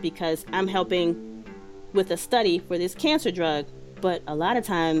cancer because I'm helping with a study for this cancer drug. But a lot of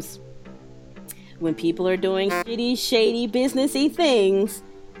times when people are doing shady, businessy things,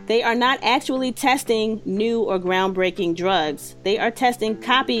 they are not actually testing new or groundbreaking drugs. They are testing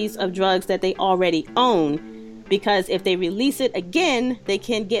copies of drugs that they already own, because if they release it again, they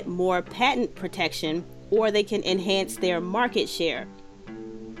can get more patent protection or they can enhance their market share.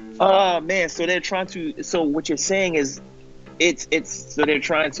 Oh man, so they're trying to, so what you're saying is so they're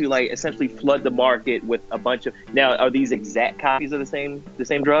trying to like essentially flood the market with a bunch of, now are these exact copies of the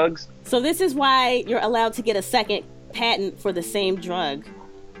same drugs? So this is why you're allowed to get a second patent for the same drug.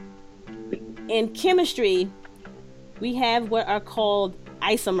 In chemistry, we have what are called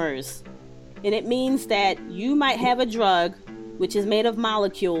isomers. And it means that you might have a drug which is made of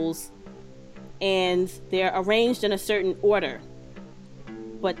molecules and they're arranged in a certain order.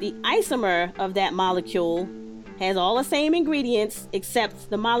 But the isomer of that molecule has all the same ingredients, except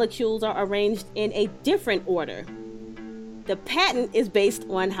the molecules are arranged in a different order. The patent is based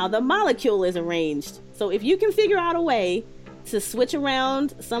on how the molecule is arranged. So if you can figure out a way to switch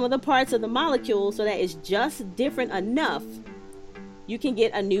around some of the parts of the molecule so that it's just different enough, you can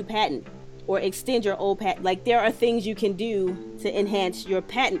get a new patent or extend your old patent. Like, there are things you can do to enhance your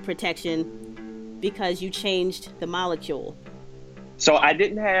patent protection because you changed the molecule. So I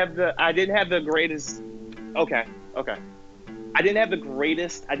didn't have the greatest. Okay. I didn't have the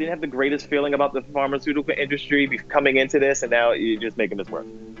greatest feeling about the pharmaceutical industry coming into this, and now you're just making this work.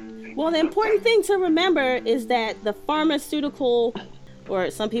 Well, the important thing to remember is that the pharmaceutical,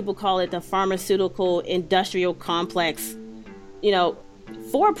 or some people call it the pharmaceutical industrial complex,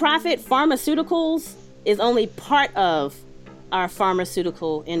 for-profit pharmaceuticals is only part of our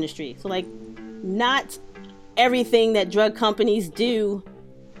pharmaceutical industry. So, like, not everything that drug companies do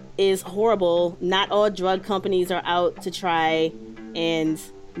is horrible. Not all drug companies are out to try and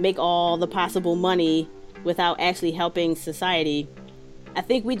make all the possible money without actually helping society. I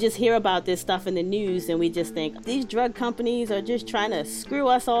think we just hear about this stuff in the news and we just think these drug companies are just trying to screw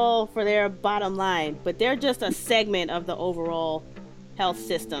us all for their bottom line, but they're just a segment of the overall health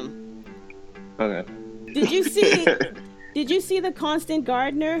system. Okay. Did you see The Constant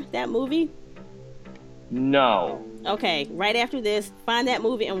Gardener, that movie? No. Okay, right after this, find that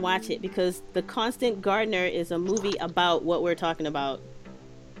movie and watch it, because The Constant Gardener is a movie about what we're talking about.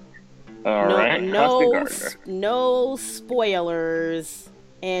 All right. No spoilers.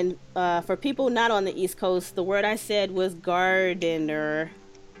 And for people not on the East Coast, the word I said was gardener.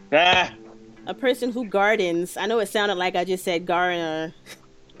 A person who gardens. I know it sounded like I just said gardener.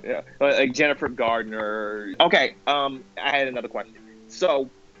 Yeah, like Jennifer Gardner. Okay, I had another question. So,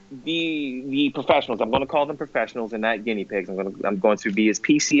 the professionals, I'm going to call them professionals and not guinea pigs. I'm going to be as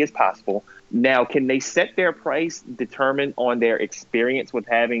PC as possible. Now, can they set their price determined on their experience with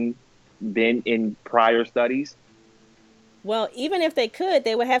having been in prior studies? Well, even if they could,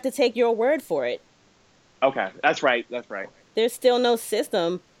 they would have to take your word for it. Okay, that's right. There's still no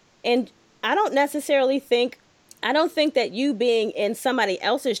system. And I don't think that you being in somebody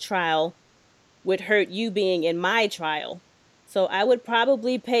else's trial would hurt you being in my trial. So I would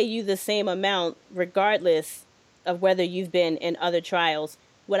probably pay you the same amount regardless of whether you've been in other trials.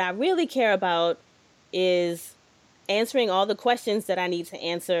 What I really care about is answering all the questions that I need to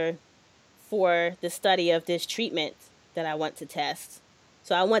answer for the study of this treatment that I want to test.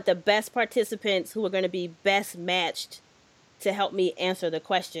 So I want the best participants who are going to be best matched to help me answer the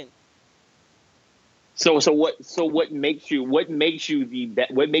question. So what makes you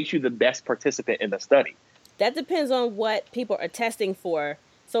the best participant in the study? That depends on what people are testing for.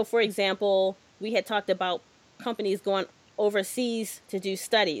 So, for example, we had talked about companies going overseas to do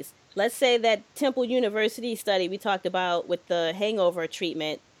studies. Let's say that Temple University study we talked about with the hangover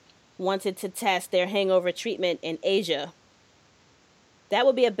treatment wanted to test their hangover treatment in Asia. That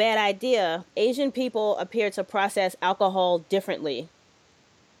would be a bad idea. Asian people appear to process alcohol differently.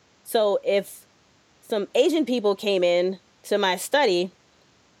 So if some Asian people came in to my study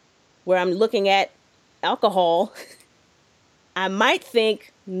where I'm looking at alcohol, I might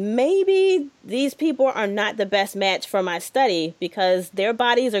think maybe these people are not the best match for my study because their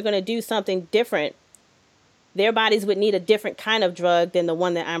bodies are going to do something different. Their bodies would need a different kind of drug than the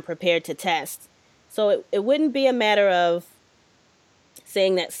one that I'm prepared to test. So it wouldn't be a matter of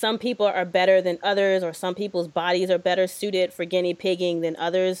saying that some people are better than others or some people's bodies are better suited for guinea pigging than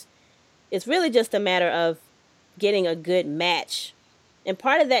others. It's really just a matter of getting a good match. And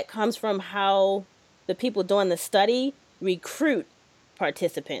part of that comes from how the people doing the study recruit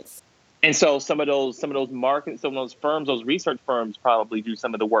participants. And so some of those markets, some of those firms, those research firms probably do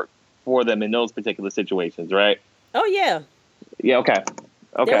some of the work for them in those particular situations, right? Oh yeah. Yeah, okay.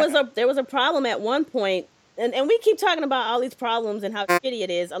 There was a problem at one point, and we keep talking about all these problems and how shitty it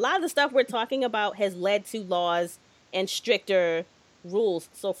is. A lot of the stuff we're talking about has led to laws and stricter rules.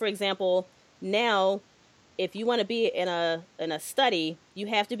 So for example, now if you want to be in a study, you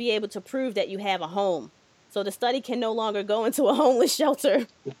have to be able to prove that you have a home. So the study can no longer go into a homeless shelter.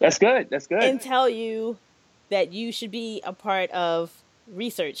 That's good. And tell you that you should be a part of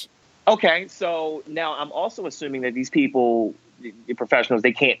research. Okay, so now I'm also assuming that these people, the professionals,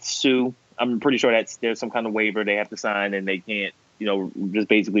 they can't sue. I'm pretty sure there's some kind of waiver they have to sign, and they can't, just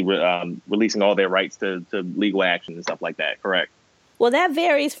basically releasing all their rights to legal action and stuff like that, correct? Well, that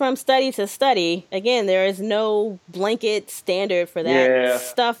varies from study to study. Again, there is no blanket standard for that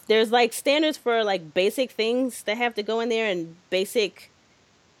stuff. There's like standards for like basic things that have to go in there and basic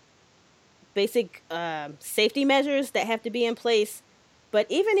safety measures that have to be in place. But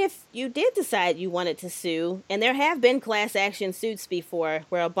even if you did decide you wanted to sue, and there have been class action suits before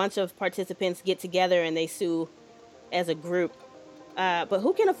where a bunch of participants get together and they sue as a group. But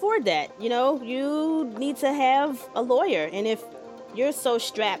who can afford that? You need to have a lawyer. And if you're so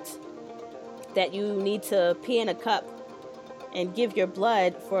strapped that you need to pee in a cup and give your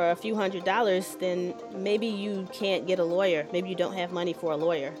blood for a few $100s, then maybe you can't get a lawyer. Maybe you don't have money for a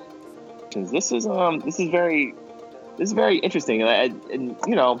lawyer. This is very interesting, and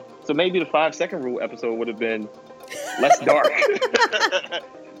so maybe the 5-second rule episode would have been less dark.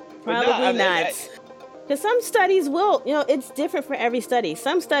 Probably not. Because some studies will, it's different for every study.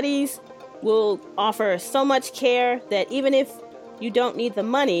 Some studies will offer so much care that even if you don't need the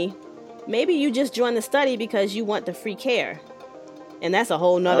money, maybe you just join the study because you want the free care. And that's a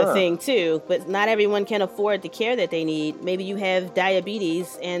whole nother thing too. But not everyone can afford the care that they need. Maybe you have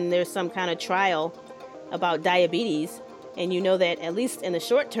diabetes and there's some kind of trial about diabetes. And you know that at least in the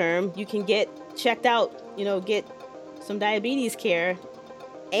short term, you can get checked out, get some diabetes care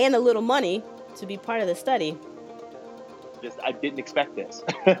and a little money to be part of the study. I didn't expect this.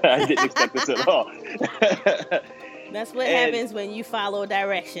 I didn't expect this at all. That's what happens when you follow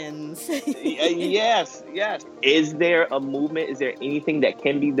directions. Yes. Is there a movement? Is there anything that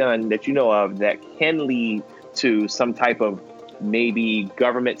can be done that you know of that can lead to some type of maybe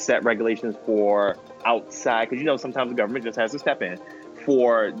government set regulations for outside? Because sometimes the government just has to step in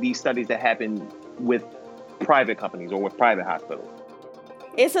for these studies that happen with private companies or with private hospitals.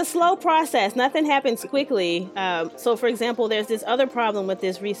 It's a slow process. Nothing happens quickly. So, for example, there's this other problem with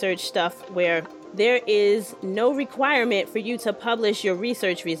this research stuff where there is no requirement for you to publish your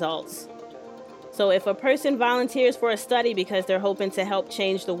research results. So if a person volunteers for a study because they're hoping to help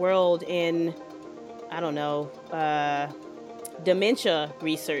change the world in, dementia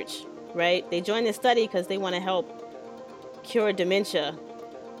research, right? They join the study because they want to help cure dementia.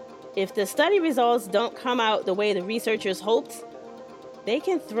 If the study results don't come out the way the researchers hoped, they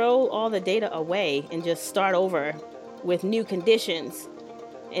can throw all the data away and just start over with new conditions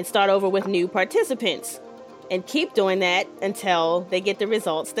and start over with new participants and keep doing that until they get the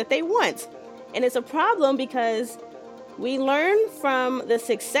results that they want. And it's a problem because we learn from the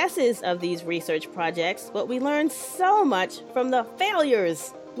successes of these research projects, but we learn so much from the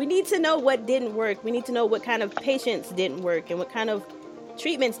failures. We need to know what didn't work. We need to know what kind of patients didn't work and what kind of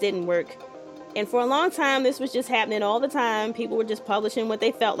treatments didn't work. And for a long time, this was just happening all the time. People were just publishing what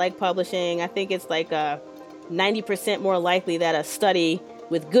they felt like publishing. I think it's like 90% more likely that a study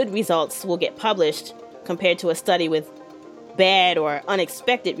with good results will get published compared to a study with bad or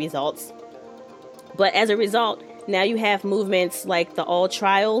unexpected results. But as a result, now you have movements like the All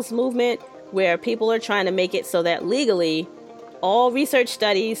Trials movement, where people are trying to make it so that legally all research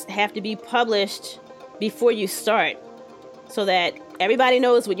studies have to be published before you start, so that everybody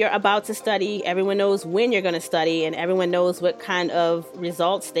knows what you're about to study, everyone knows when you're going to study, and everyone knows what kind of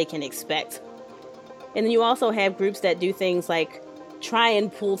results they can expect. And then you also have groups that do things like try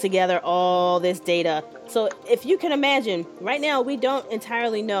and pull together all this data. So if you can imagine, right now we don't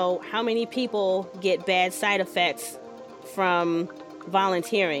entirely know how many people get bad side effects from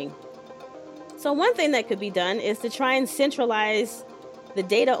volunteering. So one thing that could be done is to try and centralize the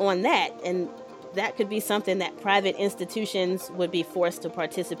data on that, and that could be something that private institutions would be forced to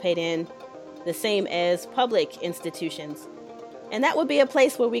participate in, the same as public institutions. And that would be a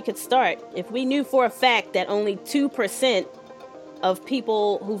place where we could start. If we knew for a fact that only 2% of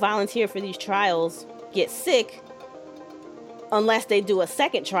people who volunteer for these trials get sick, unless they do a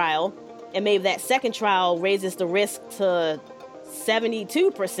second trial, and maybe that second trial raises the risk to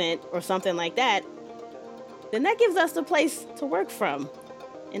 72% or something like that, then that gives us the place to work from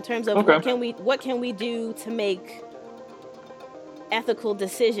in terms of what can we do to make ethical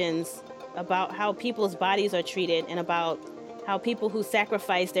decisions about how people's bodies are treated and about how people who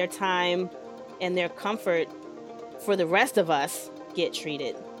sacrifice their time and their comfort for the rest of us get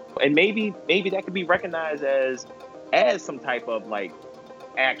treated. And maybe that could be recognized as some type of like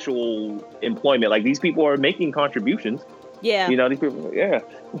actual employment. Like these people are making contributions. Yeah. You know, these people, yeah.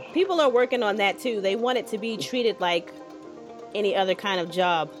 People are working on that too. They want it to be treated like any other kind of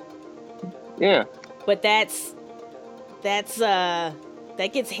job. Yeah. But that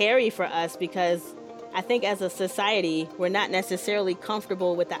gets hairy for us because I think as a society, we're not necessarily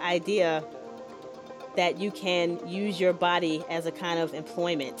comfortable with the idea that you can use your body as a kind of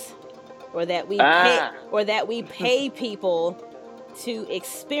employment, or that we pay people to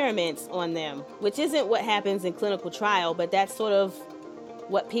experiment on them, which isn't what happens in clinical trial, but that's sort of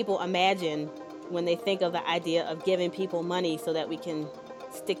what people imagine when they think of the idea of giving people money so that we can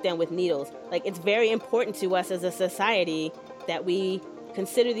stick them with needles. Like, it's very important to us as a society that we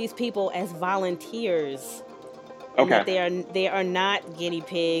consider these people as volunteers, and that they are not guinea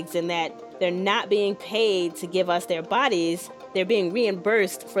pigs, and that they're not being paid to give us their bodies. They're being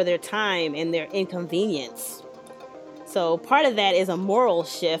reimbursed for their time and their inconvenience. So part of that is a moral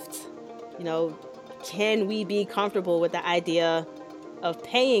shift. You know, can we be comfortable with the idea of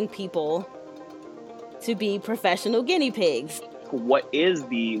paying people to be professional guinea pigs? What is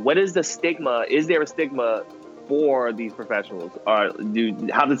the stigma? Is there a stigma for these professionals, or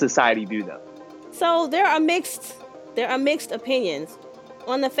how does society view them? So there are mixed opinions.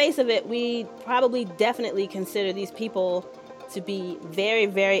 On the face of it, we probably definitely consider these people to be very,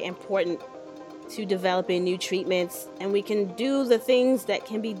 very important to developing new treatments, and we can do the things that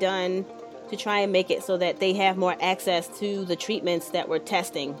can be done to try and make it so that they have more access to the treatments that we're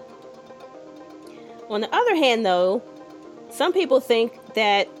testing. On the other hand, though, some people think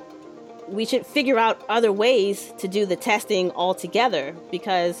that we should figure out other ways to do the testing altogether,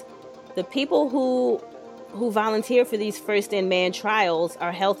 because the people who volunteer for these first-in-man trials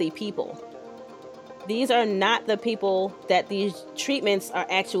are healthy people. These are not the people that these treatments are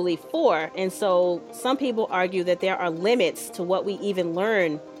actually for, and so some people argue that there are limits to what we even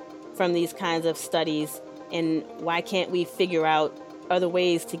learn from these kinds of studies, and why can't we figure out other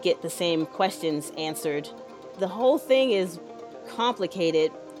ways to get the same questions answered? The whole thing is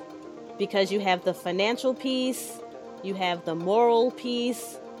complicated because you have the financial piece, you have the moral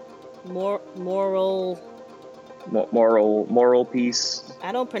piece, moral piece.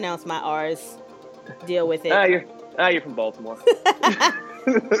 I don't pronounce my R's. Deal with it. You're from Baltimore.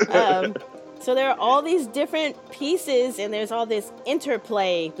 So there are all these different pieces, and there's all this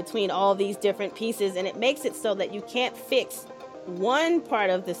interplay between all these different pieces, and it makes it so that you can't fix one part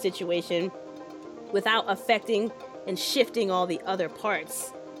of the situation without affecting and shifting all the other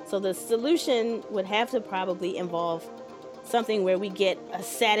parts. So the solution would have to probably involve something where we get a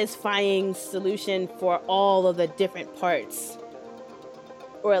satisfying solution for all of the different parts.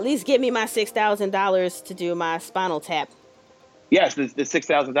 Or at least give me my $6,000 to do my spinal tap. Yes, the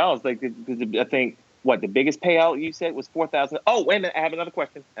 $6,000. Like, I think the biggest payout you said was $4,000. Oh, wait a minute! I have another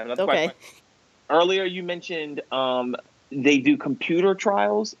question. Okay. Earlier, you mentioned they do computer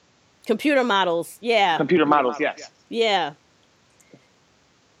trials. Computer models, yeah. Computer models, yes. Yeah.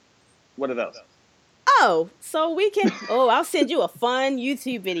 What are those? Oh, so we can. I'll send you a fun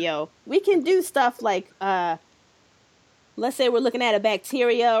YouTube video. We can do stuff like, let's say we're looking at a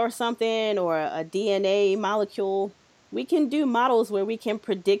bacteria or something, or a DNA molecule. We can do models where we can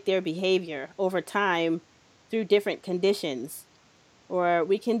predict their behavior over time through different conditions. Or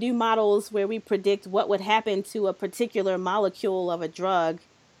we can do models where we predict what would happen to a particular molecule of a drug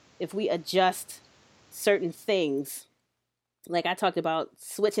if we adjust certain things. Like I talked about,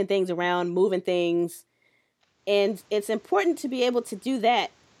 switching things around, moving things. And it's important to be able to do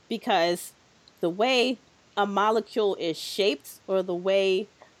that because the way a molecule is shaped, or the way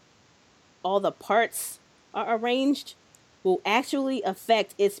all the parts are arranged, will actually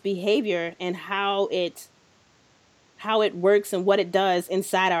affect its behavior and how it works and what it does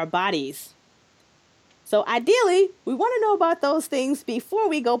inside our bodies. So ideally, we want to know about those things before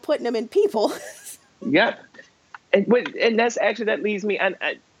we go putting them in people. Yeah. And that leads me,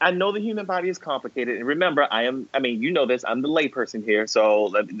 I know the human body is complicated. And remember, you know this, I'm the layperson here.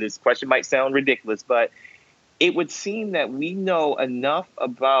 So this question might sound ridiculous, but it would seem that we know enough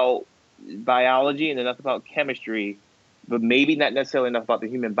about biology and enough about chemistry, but maybe not necessarily enough about the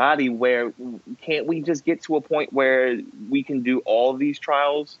human body, where can't we just get to a point where we can do all these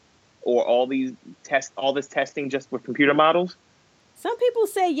trials or all this testing just with computer models? Some people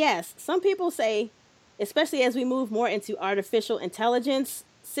say yes. Some people say, especially as we move more into artificial intelligence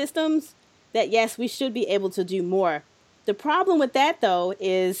systems, that yes, we should be able to do more. The problem with that, though,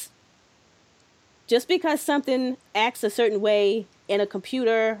 is just because something acts a certain way in a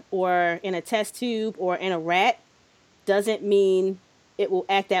computer or in a test tube or in a rat doesn't mean it will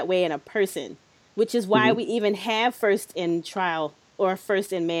act that way in a person, which is why we even have first in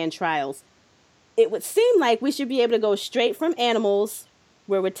man trials. It would seem like we should be able to go straight from animals,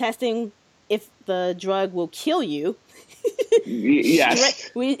 where we're testing if the drug will kill you. Yes.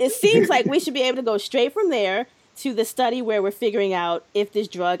 It seems like we should be able to go straight from there to the study where we're figuring out if this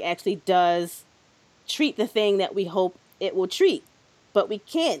drug actually does treat the thing that we hope it will treat. But we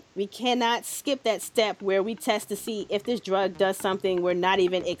can't. We cannot skip that step where we test to see if this drug does something we're not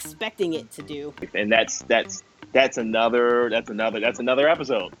even expecting it to do. And that's another episode. That's another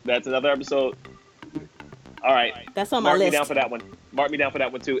episode. All right. That's on my list. Mark me down for that one. Mark me down for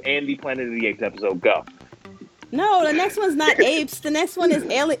that one too. And the Planet of the Apes episode. Go. No, the next one's not apes. The next one is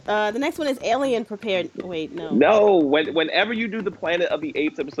alien prepared. Wait, no. No, whenever you do the Planet of the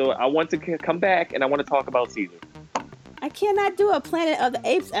Apes episode, I want to come back and I want to talk about Caesar. I cannot do a Planet of the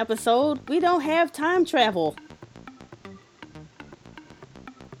Apes episode. We don't have time travel.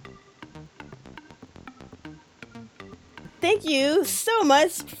 Thank you so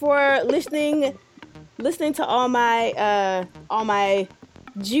much for listening to all my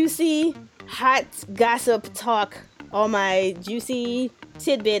juicy hot gossip talk, all my juicy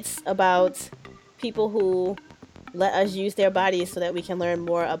tidbits about people who let us use their bodies so that we can learn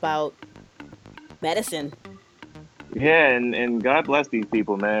more about medicine. Yeah, and God bless these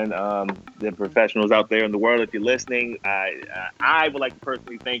people, man. The professionals out there in the world. If you're listening, I would like to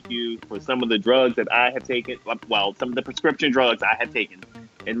personally thank you for some of the drugs that I have taken. Well, some of the prescription drugs I have taken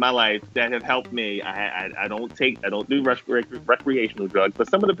in my life that have helped me. I don't do recreational drugs, but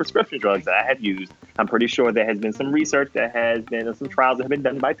some of the prescription drugs that I have used, I'm pretty sure there has been some research that has been some trials that have been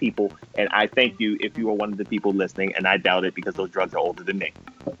done by people, and I thank you if you are one of the people listening, and I doubt it because those drugs are older than me.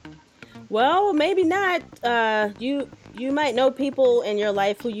 Well, maybe not. You might know people in your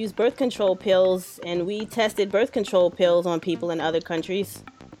life who use birth control pills, and we tested birth control pills on people in other countries.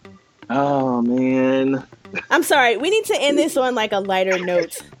 Oh, man. I'm sorry. We need to end this on like a lighter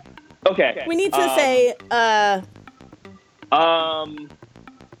note. Okay. We need to say, I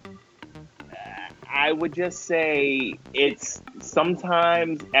would just say it's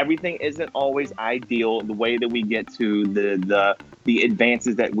sometimes everything isn't always ideal the way that we get to the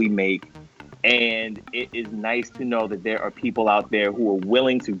advances that we make. And it is nice to know that there are people out there who are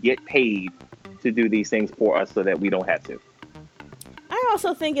willing to get paid to do these things for us so that we don't have to. I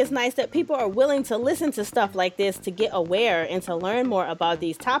also think it's nice that people are willing to listen to stuff like this to get aware and to learn more about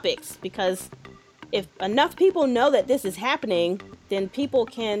these topics, because if enough people know that this is happening, then people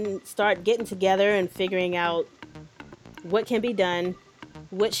can start getting together and figuring out what can be done,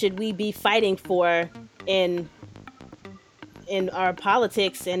 what should we be fighting for in our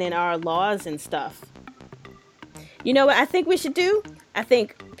politics and in our laws and stuff. You know what I think we should do? I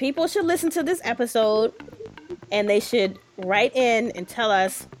think people should listen to this episode and they should write in and tell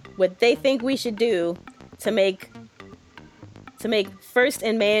us what they think we should do to make first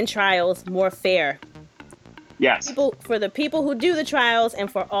in man trials more fair. Yes. For the people who do the trials and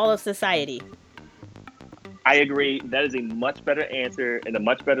for all of society. I agree. That is a much better answer and a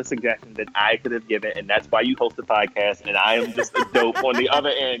much better suggestion than I could have given. And that's why you host the podcast. And I am just a dope on the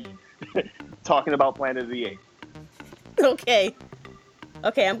other end talking about Planet of the Apes.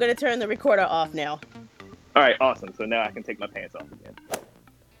 Okay, I'm going to turn the recorder off now. All right, awesome. So now I can take my pants off again.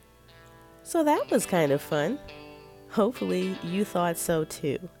 So that was kind of fun. Hopefully you thought so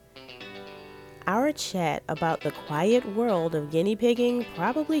too. Our chat about the quiet world of guinea pigging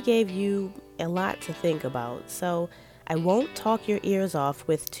probably gave you a lot to think about, so I won't talk your ears off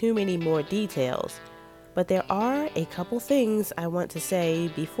with too many more details, but there are a couple things I want to say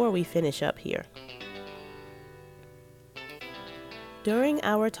before we finish up here. During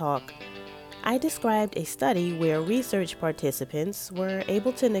our talk, I described a study where research participants were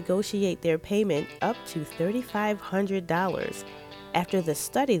able to negotiate their payment up to $3,500 after the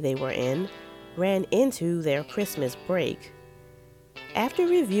study they were in ran into their Christmas break. After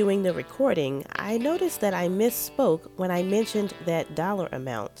reviewing the recording, I noticed that I misspoke when I mentioned that dollar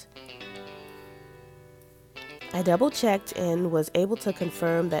amount. I double-checked and was able to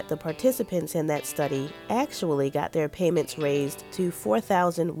confirm that the participants in that study actually got their payments raised to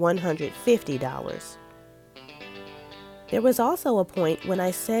 $4,150. There was also a point when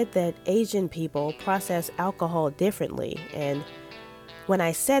I said that Asian people process alcohol differently, and when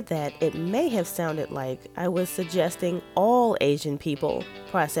I said that, it may have sounded like I was suggesting all Asian people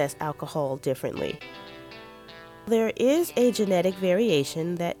process alcohol differently. There is a genetic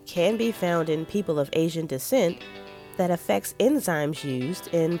variation that can be found in people of Asian descent that affects enzymes used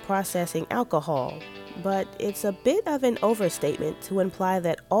in processing alcohol, but it's a bit of an overstatement to imply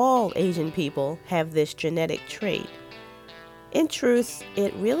that all Asian people have this genetic trait. In truth,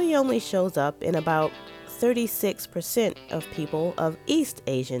 it really only shows up in about 36% of people of East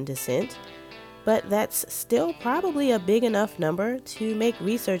Asian descent, but that's still probably a big enough number to make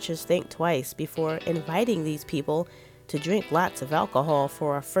researchers think twice before inviting these people to drink lots of alcohol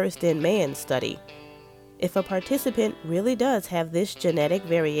for a first-in-man study. If a participant really does have this genetic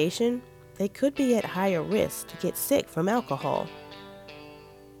variation, they could be at higher risk to get sick from alcohol.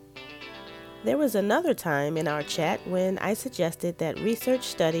 There was another time in our chat when I suggested that research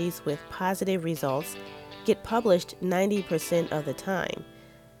studies with positive results get published 90% of the time.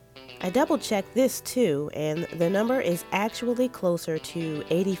 I double-checked this too, and the number is actually closer to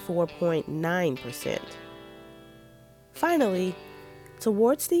 84.9%. Finally,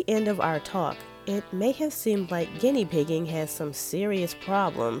 towards the end of our talk, it may have seemed like guinea pigging has some serious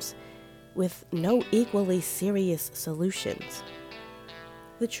problems with no equally serious solutions.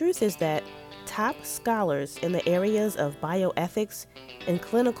 The truth is that top scholars in the areas of bioethics and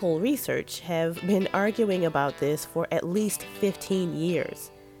clinical research have been arguing about this for at least 15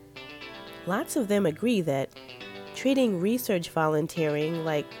 years. Lots of them agree that treating research volunteering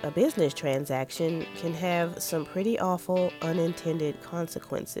like a business transaction can have some pretty awful unintended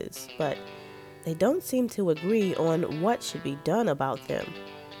consequences, but they don't seem to agree on what should be done about them.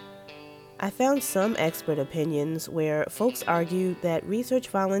 I found some expert opinions where folks argue that research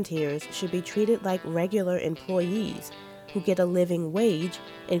volunteers should be treated like regular employees who get a living wage,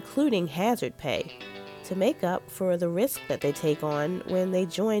 including hazard pay, to make up for the risk that they take on when they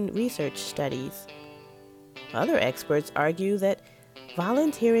join research studies. Other experts argue that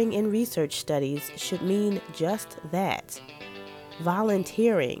volunteering in research studies should mean just that,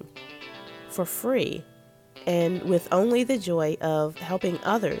 volunteering for free, and with only the joy of helping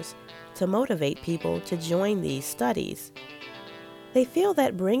others to motivate people to join these studies. They feel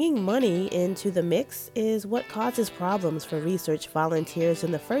that bringing money into the mix is what causes problems for research volunteers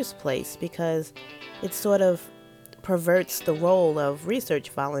in the first place, because it sort of perverts the role of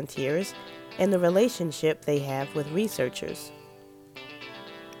research volunteers and the relationship they have with researchers.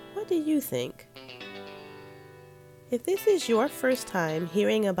 What do you think? If this is your first time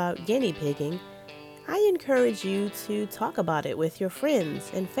hearing about guinea pigging, I encourage you to talk about it with your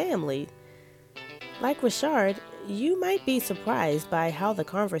friends and family. Like Richard, you might be surprised by how the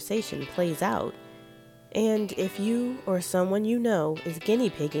conversation plays out. And if you or someone you know is guinea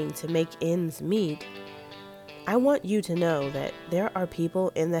pigging to make ends meet, I want you to know that there are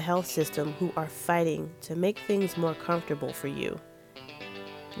people in the health system who are fighting to make things more comfortable for you.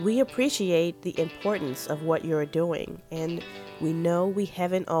 We appreciate the importance of what you're doing, and we know we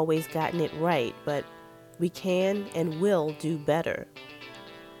haven't always gotten it right, but we can and will do better.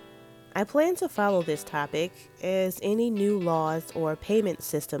 I plan to follow this topic as any new laws or payment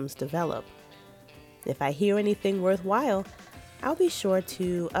systems develop. If I hear anything worthwhile, I'll be sure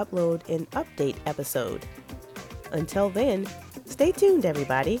to upload an update episode. Until then, stay tuned,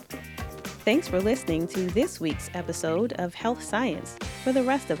 everybody. Thanks for listening to this week's episode of Health Science for the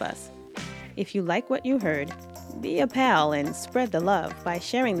Rest of Us. If you like what you heard, be a pal and spread the love by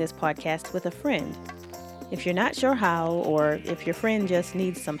sharing this podcast with a friend. If you're not sure how, or if your friend just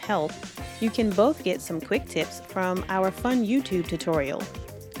needs some help, you can both get some quick tips from our fun YouTube tutorial.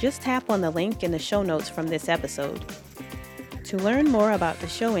 Just tap on the link in the show notes from this episode. To learn more about the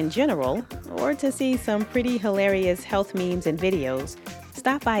show in general, or to see some pretty hilarious health memes and videos,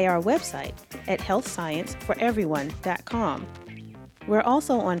 stop by our website at healthscienceforeveryone.com. We're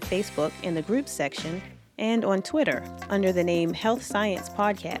also on Facebook in the groups section and on Twitter under the name Health Science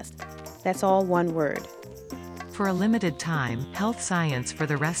Podcast. That's all one word. For a limited time, Health Science for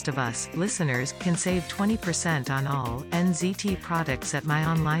the Rest of Us listeners can save 20% on all NZT products at my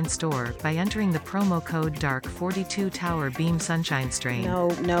online store by entering the promo code DARK42 Tower Beam Sunshine Strain.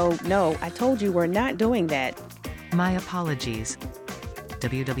 No, I told you we're not doing that. My apologies.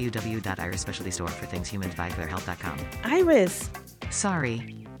 www.irisspecialtystore for things humans buy for their health.com. Iris,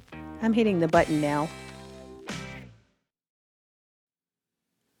 Sorry. I'm hitting the button now.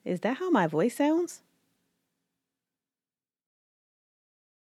 Is that how my voice sounds?